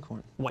is the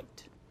unicorn? White.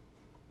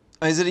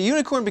 Is it a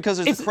unicorn because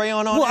there's a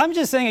crayon on Well, it? I'm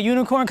just saying a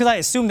unicorn because I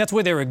assume that's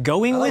where they were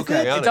going with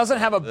Okay. it. It doesn't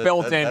have a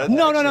built-in.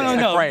 No.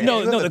 crayon.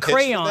 No, Isn't the the pitch for that?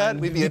 crayon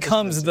We'd be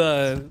becomes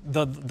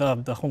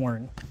the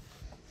horn.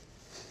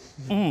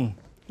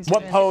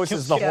 What pose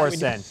is the Yeah.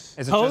 horse in? Is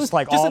it Pose? just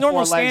like Just all a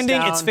normal four legs standing.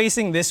 down? It's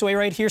facing this way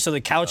right here, so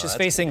the couch is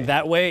facing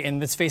that way,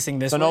 and it's facing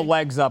this So way. no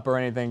legs up or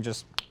anything,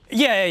 just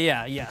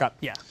Yeah. Okay.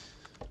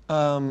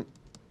 Yeah.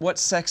 What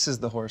sex is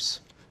the horse?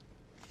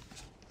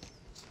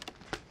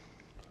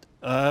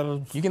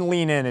 you can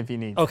lean in if you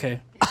need. Okay.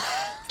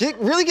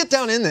 Really get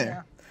down in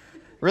there.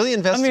 Really I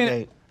investigate.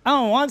 mean, I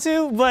don't want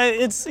to, but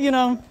it's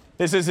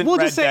This isn't We'll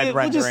Red just say Dead it-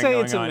 we'll just rendering say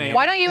going it's a on man. here.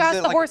 Why don't you ask it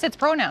the like- horse its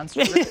pronouns?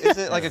 Is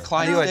it like a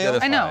Clydesdale?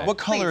 identify? I know. What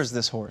color Please. is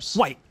this horse?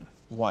 white.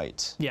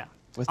 White. Yeah.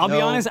 With I'll be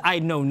no- honest, I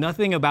know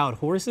nothing about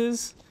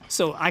horses,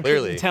 so I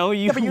Clearly. couldn't tell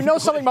you. Yeah, but you know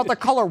something about the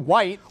color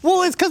white.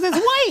 Well, it's because it's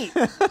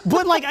white.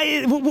 But like,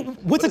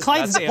 what's a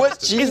Clydesdale? What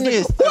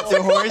genius of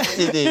the horse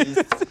it is?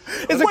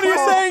 What are you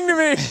saying to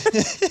me?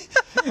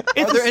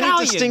 It's Are there a any stallion.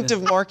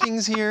 distinctive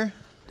markings here?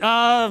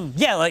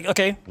 Yeah, like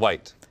okay.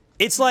 White.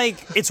 It's like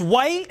it's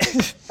white.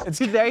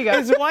 There you go.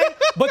 It's white,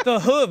 but the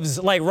hooves,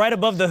 like right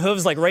above the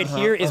hooves, like right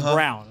here, is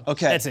brown.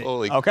 Okay. That's it.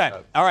 Holy Okay.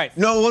 crap. All right.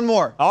 No, one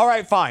more. All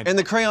right. Fine. And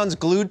the crayon's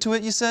glued to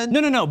it, you said?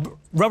 No,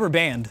 rubber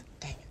band.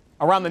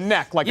 Around the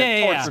neck, like Yeah, a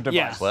yeah, torture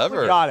yeah. device.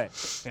 Clever. Got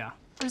it. Yeah.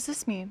 What does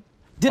this mean?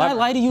 Did I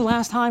lie to you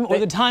last time or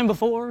the time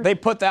before? They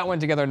put that one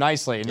together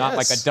nicely, not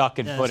like a Yes. duck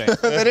and pudding.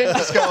 They didn't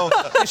just go,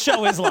 The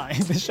show is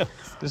lying. The show.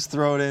 just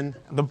throw it in.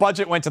 The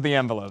budget went to the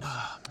envelopes.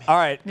 All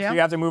right. Yeah. So you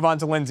have to move on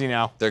to Lindsay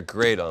now. They're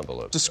great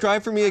envelopes.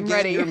 Describe for me again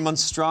ready. your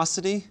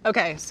monstrosity.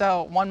 Okay,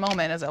 so one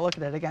moment as I look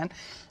at it again.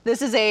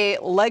 This is a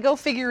Lego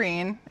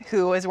figurine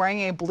who is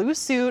wearing a blue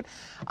suit.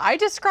 I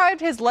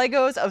described his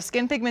Legos of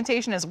skin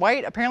pigmentation as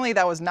white. Apparently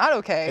that was not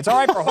okay. It's all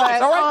right for But,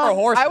 it's all right for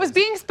horses. I was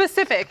being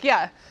specific,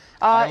 yeah.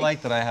 I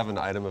like that I have an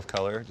item of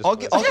color. Just I'll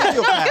for give the-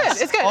 you a pass.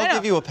 It's good, I I'll know.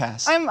 give you a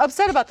pass. I'm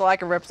upset about the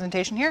lack of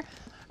representation here.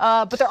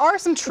 But there are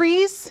some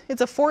trees.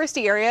 It's a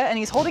foresty area, and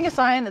he's holding a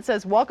sign that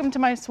says, "Welcome to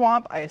my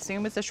swamp." I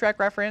assume it's a Shrek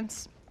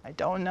reference. I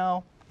don't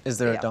know. Is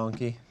there Yeah. a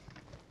donkey?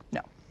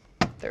 No,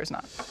 there is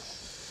not.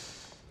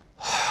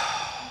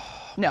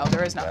 No,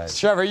 there is not. Guys.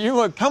 Trevor, you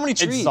look How many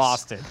trees?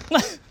 exhausted.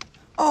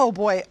 Oh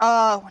boy.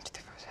 1, 2,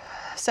 3,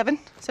 4, 7.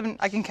 7.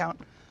 I can count.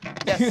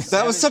 Yes.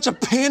 That was such a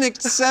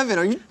panicked 7.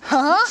 Are you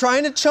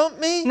trying to chump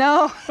me?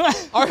 No.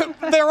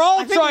 They're all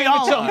think we trying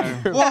all to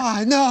jump you.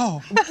 Why?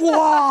 No.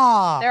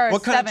 Wow. There are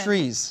What kind 7. of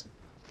trees?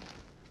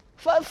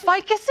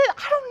 Ficus?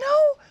 I don't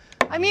know.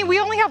 I mean, we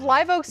only have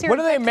live oaks here. What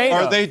are they made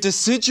Are of? they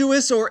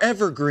deciduous or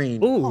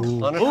evergreen? Or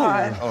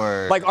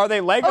Like, are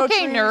they Lego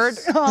Okay, trees?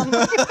 nerd.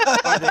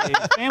 Are they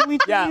family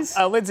Yeah, trees?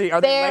 Lindsay,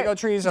 are they Lego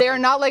trees? They're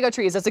not Lego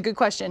trees. That's a good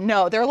question.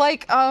 No, they're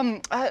like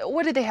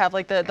what did they have?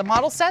 Like the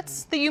model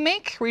sets that you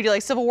make, where you do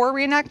like Civil War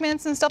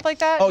reenactments and stuff like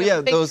that. Oh, You know,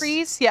 yeah, fake those-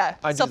 trees. Yeah,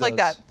 I do stuff like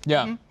those. that.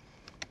 Yeah.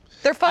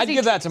 They're fuzzy. I'd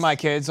give that to my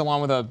kids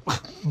along with a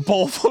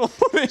bowl full of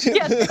pudding.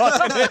 Yes.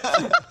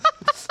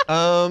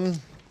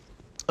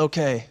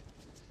 Okay.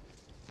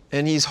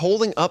 And he's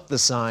holding up the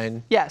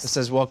sign Yes. that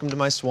says, "Welcome to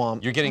my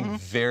swamp." You're getting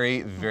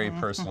very, very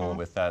personal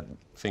with that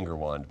finger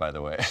wand, by the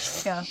way.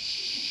 Yeah.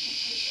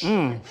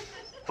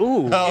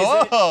 Ooh.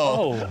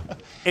 Oh.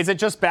 Is it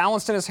just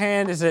balanced in his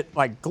hand? Is it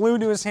like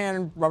glued to his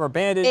hand, rubber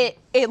banded?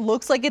 It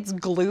looks like it's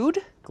glued.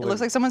 It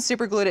looks like someone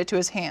super glued it to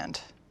his hand.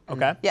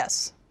 Okay.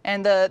 Yes.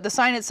 And the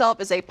sign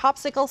itself is a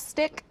popsicle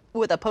stick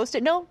with a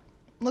post-it note.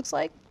 Looks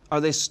like. Are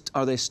they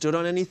stood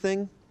on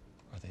anything?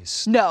 Are they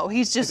No,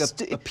 he's Like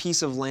just. a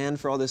piece of land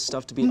for all this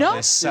stuff to be? no.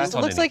 they sat It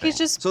on looks like he's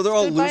anything? just. So they're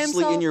all stood by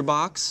loosely in himself. your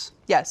box?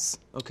 Yes.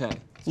 Okay.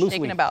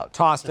 Shaking about.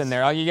 Tossed in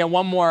there. You get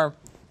one more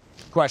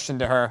question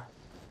to her.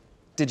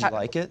 Did you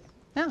like it?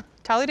 Yeah.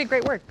 Tyler did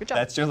great work. Good job.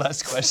 That's your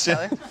last question.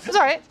 Tyler. It's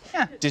all right.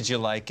 Yeah. Did you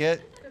like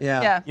it?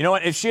 Yeah. Yeah. You know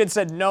what? If she had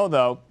said no,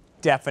 though,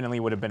 definitely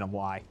would have been a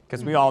lie.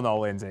 Because we all know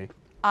Lindsay.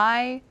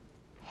 I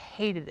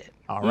hated it.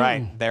 All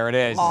right, there it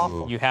is.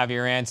 Awful. You have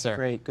your answer.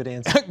 Great. Good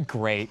answer.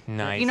 Great,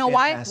 nice. You know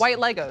why? Fantastic.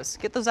 White Legos.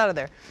 Get those out of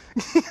there.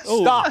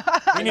 Stop.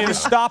 We need to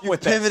stop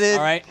with this. pivoted.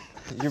 All right.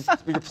 You're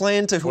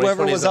playing to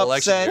whoever 2020 was is an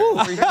election upset year.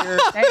 over here.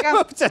 There you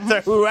go.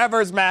 To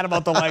whoever's mad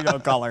about the Lego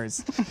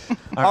colors.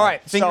 All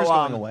right. Fingers so,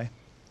 going away.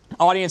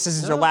 Audience,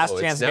 this is your last No,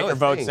 chance it's to get now your a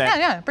votes thing. in. Yeah,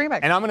 yeah. Bring it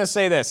back. And I'm going to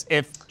say this.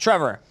 If,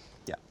 Trevor,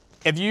 Yeah.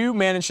 if you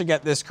manage to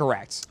get this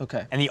correct,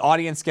 Okay. and the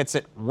audience gets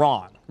it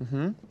wrong,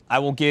 I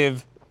will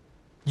give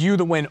you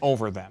the win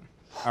over them.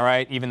 All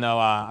right? Even though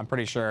I'm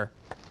pretty sure.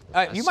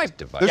 You might.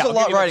 divide. There's yeah, a I'll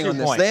lot give you the riding 2 on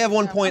this. points. They have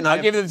 1 point. and I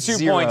I'll give you have the 2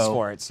 0. points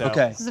for it. So.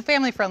 Okay. This is a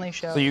family-friendly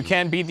show. So you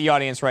can beat the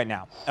audience right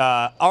now.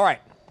 All right.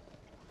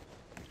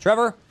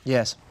 Trevor,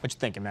 Yes. what you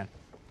thinking, man?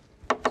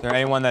 Is there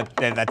anyone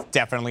that's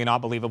definitely not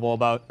believable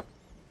about?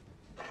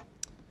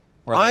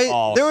 Or are they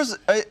all-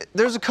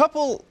 There's a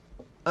couple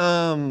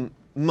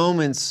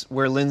moments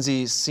where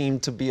Lindsay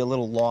seemed to be a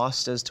little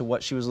lost as to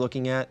what she was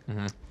looking at,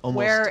 almost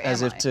Where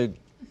as am if I? to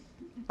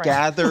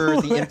gather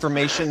the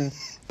information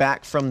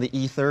back from the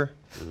ether.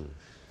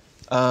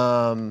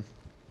 And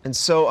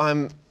so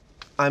I'm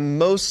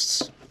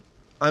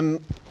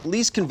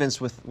least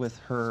convinced with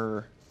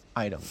her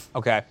item.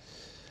 Okay.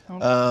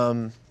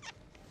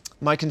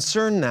 My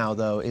concern now,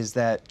 though, is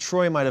that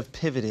Troy might have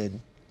pivoted.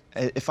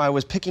 If I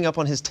was picking up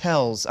on his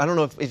tells, I don't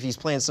know if he's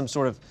playing some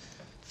sort of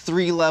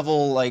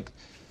 3-level, like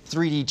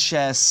 3D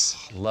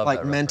chess, Love like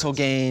that mental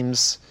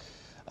games.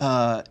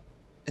 And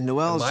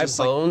Noel's Am I just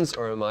like, Bones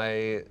or am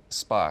I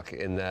Spock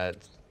in that?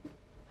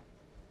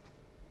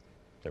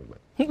 Never mind.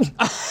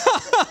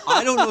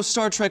 I don't know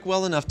Star Trek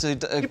well enough to.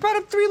 You brought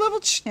up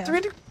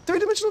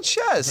three-dimensional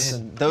chess.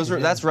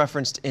 That's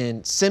referenced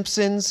in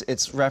Simpsons.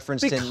 It's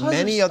referenced in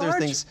many other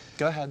things.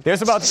 Go ahead.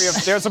 There's about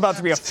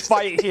to be a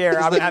fight here.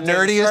 I'm gonna have to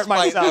nerdiest insert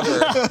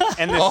myself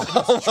in this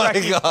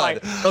Trekkie God. fight.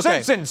 Okay.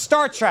 Simpsons,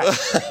 Star Trek.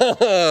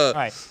 All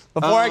right.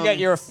 Before I get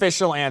your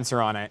official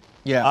answer on it,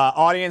 Yeah.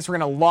 Audience, we're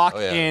gonna lock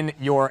yeah. in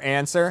your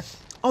answer.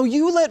 Oh,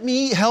 you let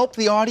me help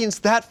the audience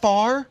that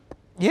far?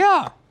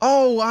 Yeah.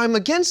 Oh, I'm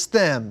against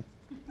them.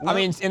 I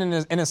mean,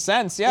 in a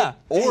sense, yeah.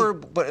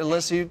 But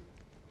unless you.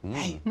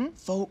 Hey,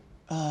 vote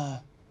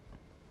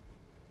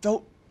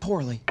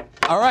poorly.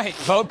 All right.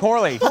 Vote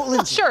poorly. Vote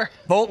Lindsay. Sure.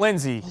 Vote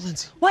Lindsay.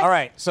 Lindsay. What? All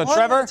right. So Well, I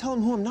Trevor. wanna tell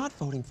them who I'm not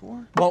voting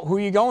for. Well, who are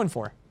you going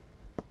for?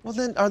 Well,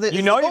 then are they?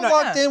 You know is you're the not.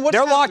 vote locked in. What's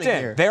They're locked happening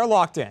in. here? They're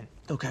locked in.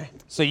 Okay.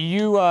 So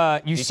you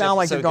sound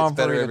like you're episode going gets for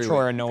better either every Troy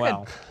week. or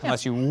Noel, Good.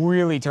 unless you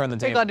really turn the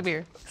Very table. glad to be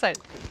here.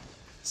 Excited.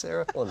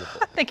 Sarah,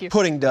 wonderful. Thank you.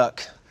 Pudding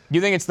duck. You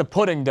think it's the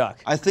pudding duck?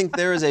 I think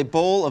there is a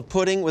bowl of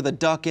pudding with a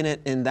duck in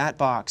it in that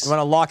box. You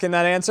want to lock in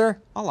that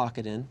answer? I'll lock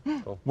it in.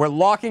 We're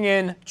locking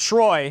in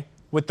Troy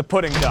with the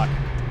pudding duck.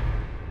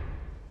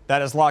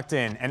 That is locked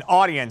in. And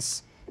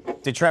audience,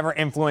 did Trevor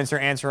influence your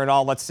answer at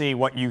all? Let's see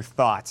what you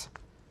thought.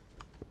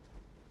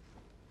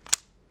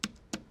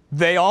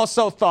 They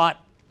also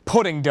thought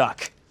pudding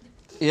duck.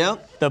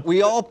 Yep.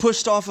 We all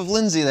pushed off of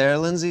Lindsay there.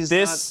 Lindsay's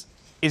This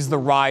is the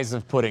rise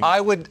of pudding.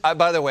 By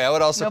the way, I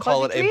would also No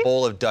call it budget a fee?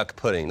 bowl of duck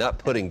pudding, not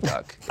pudding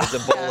duck. It's a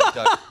bowl of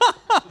duck.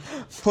 not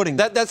pudding.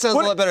 That sounds a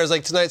lot better. It's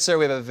like tonight, sir,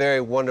 we have a very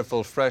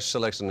wonderful, fresh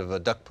selection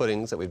of duck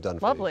puddings that we've done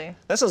for you. Lovely.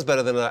 That sounds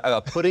better than a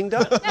pudding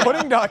duck.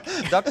 Pudding duck.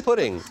 Duck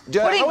pudding.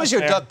 How was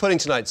your Fair. duck pudding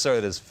tonight, sir?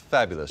 That is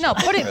fabulous. No,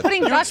 pudding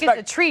duck is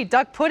a treat.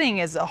 Duck pudding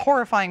is a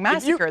horrifying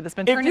massacre that's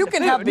been turned If you into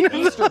can have food. the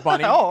Easter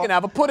bunny, No. you can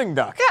have a pudding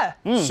duck. Yeah.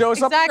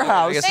 Shows up at Exactly. your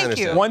house I guess I Thank you.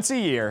 understand. once a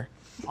year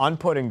on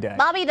pudding day.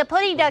 Mommy, the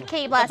pudding duck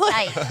came last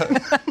night.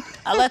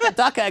 I let the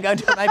duck egg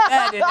under my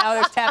bed, and now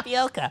there's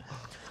tapioca.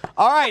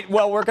 All right,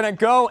 well, we're going to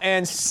go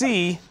and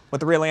see what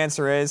the real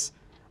answer is,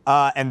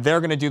 and they're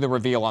going to do the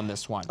reveal on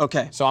this one.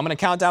 Okay. So I'm going to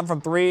count down from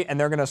 3, and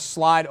they're going to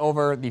slide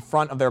over the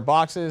front of their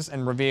boxes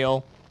and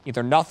reveal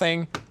either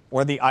nothing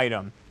or the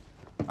item.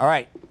 All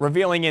right,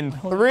 revealing in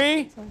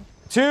 3,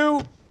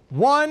 2,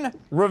 1,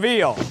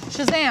 reveal.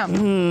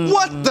 Shazam.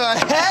 What the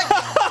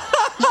heck?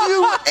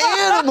 You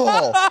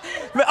animal!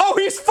 Oh,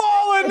 he's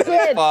fallen!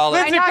 Fallen.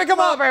 Lindsay, I knocked pick him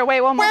up. over.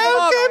 Wait, one more.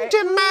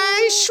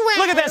 my swamp.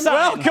 Look at that sign.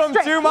 Welcome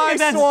to my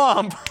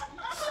swamp.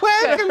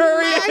 Welcome to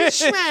my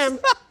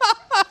swamp.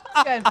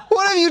 Good.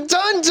 What have you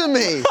done to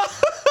me?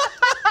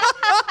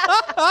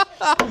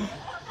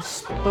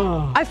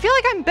 I feel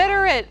like I'm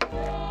better at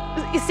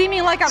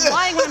seeming like I'm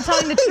lying when I'm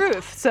telling the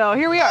truth. So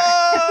here we are.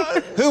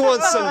 Who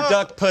wants some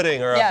duck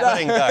pudding or a Yeah.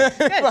 pudding duck?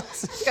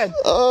 Good.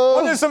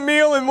 One is a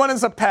meal and one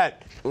is a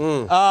pet.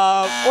 Or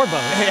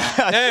both.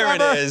 There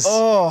it is.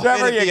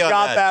 Trevor, Way to you be on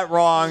got that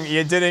wrong.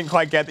 You didn't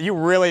quite get that. You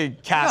really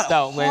cast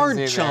out hard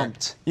Lindsay there.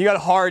 chumped. You got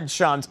hard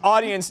chumped.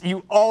 Audience,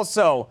 you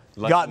also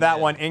got that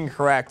man. one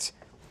incorrect.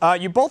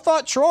 You both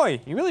thought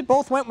Troy. You really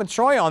both went with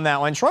Troy on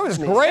that one. Troy was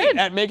great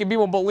at making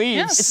people believe.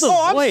 Yeah. It's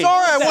Oh, I'm wait.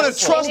 sorry. I want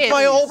to trust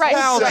my old Right,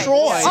 pal right.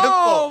 Troy.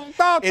 Oh,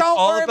 don't It's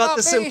all worry about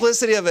the me.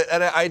 simplicity of it.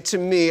 And to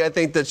me, I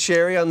think the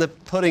cherry on the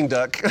pudding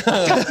duck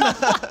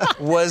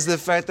was the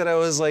fact that I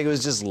was like, it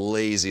was just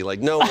lazy. Like,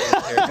 no one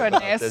cared about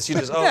Goodness. this. You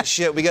just, oh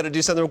shit, we got to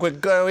do something real quick.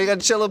 Go, we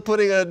got cello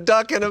pudding a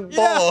duck in a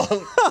bowl.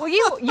 Well,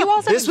 you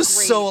also This have was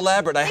great- so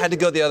elaborate. I had to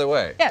go the other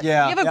way. Yeah.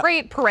 Yeah. You have a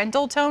great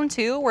parental tone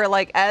too, where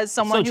like as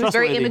someone So who's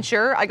very trustworthy.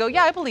 immature, I go,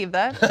 yeah, I believe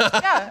that.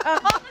 Yeah.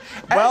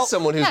 As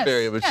someone who's yes,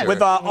 very immature.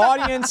 With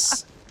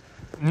audience,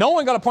 no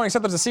one got a point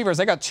except the Deceivers.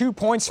 They got 2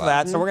 points for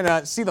that. So we're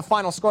going to see the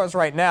final scores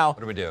right now.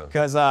 What do we do?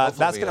 Because Hopefully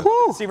that's we going to get-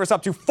 put the Deceivers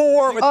up to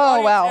 4 with Oh,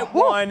 audience wow. at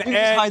 1. just hide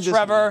And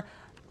this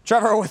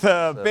Trevor with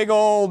a big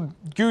old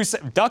goose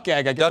duck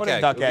egg. I guess. Duck What is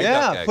egg. duck egg?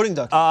 Yeah. Yeah, egg. pudding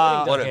duck.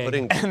 Want it,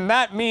 pudding. And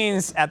that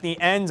means at the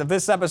end of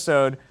this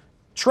episode,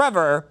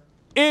 Trevor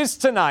is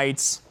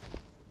tonight's.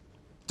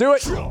 Do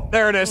it.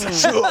 There it is.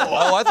 Oh,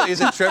 I thought you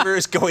said Trevor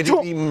is going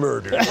to be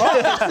murdered.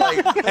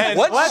 And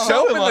What let's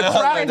show open am I the on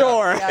trap right now?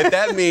 door. And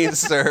that means,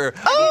 sir,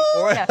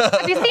 Yeah.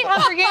 Have you seen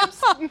Hunger Games?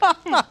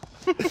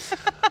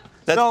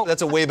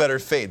 that's a way better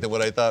fate than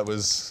what I thought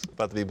was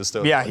about to be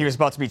bestowed. Yeah, upon he was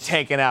about to be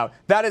taken out.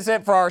 That is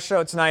it for our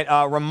show tonight.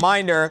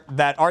 Reminder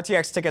that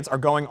RTX tickets are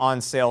going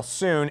on sale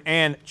soon,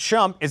 and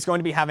Chump is going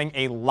to be having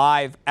a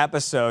live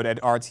episode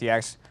at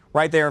RTX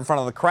right there in front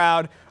of the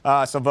crowd.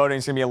 So voting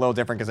is going to be a little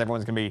different because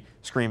everyone's going to be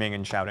screaming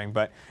and shouting.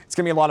 But it's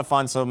going to be a lot of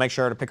fun, so make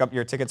sure to pick up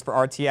your tickets for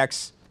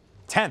RTX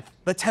 10th,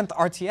 the 10th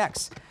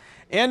RTX.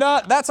 And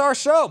that's our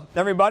show,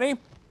 everybody.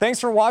 Thanks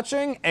for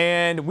watching,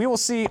 and we will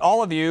see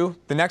all of you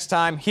the next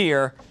time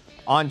here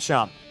on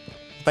Chump.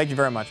 Thank you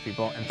very much,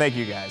 people, and thank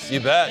you guys. You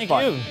bet. Thank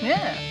Fun. you.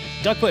 Yeah.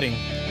 Duck pudding.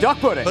 Duck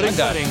pudding. Pudding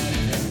duck. Pudding.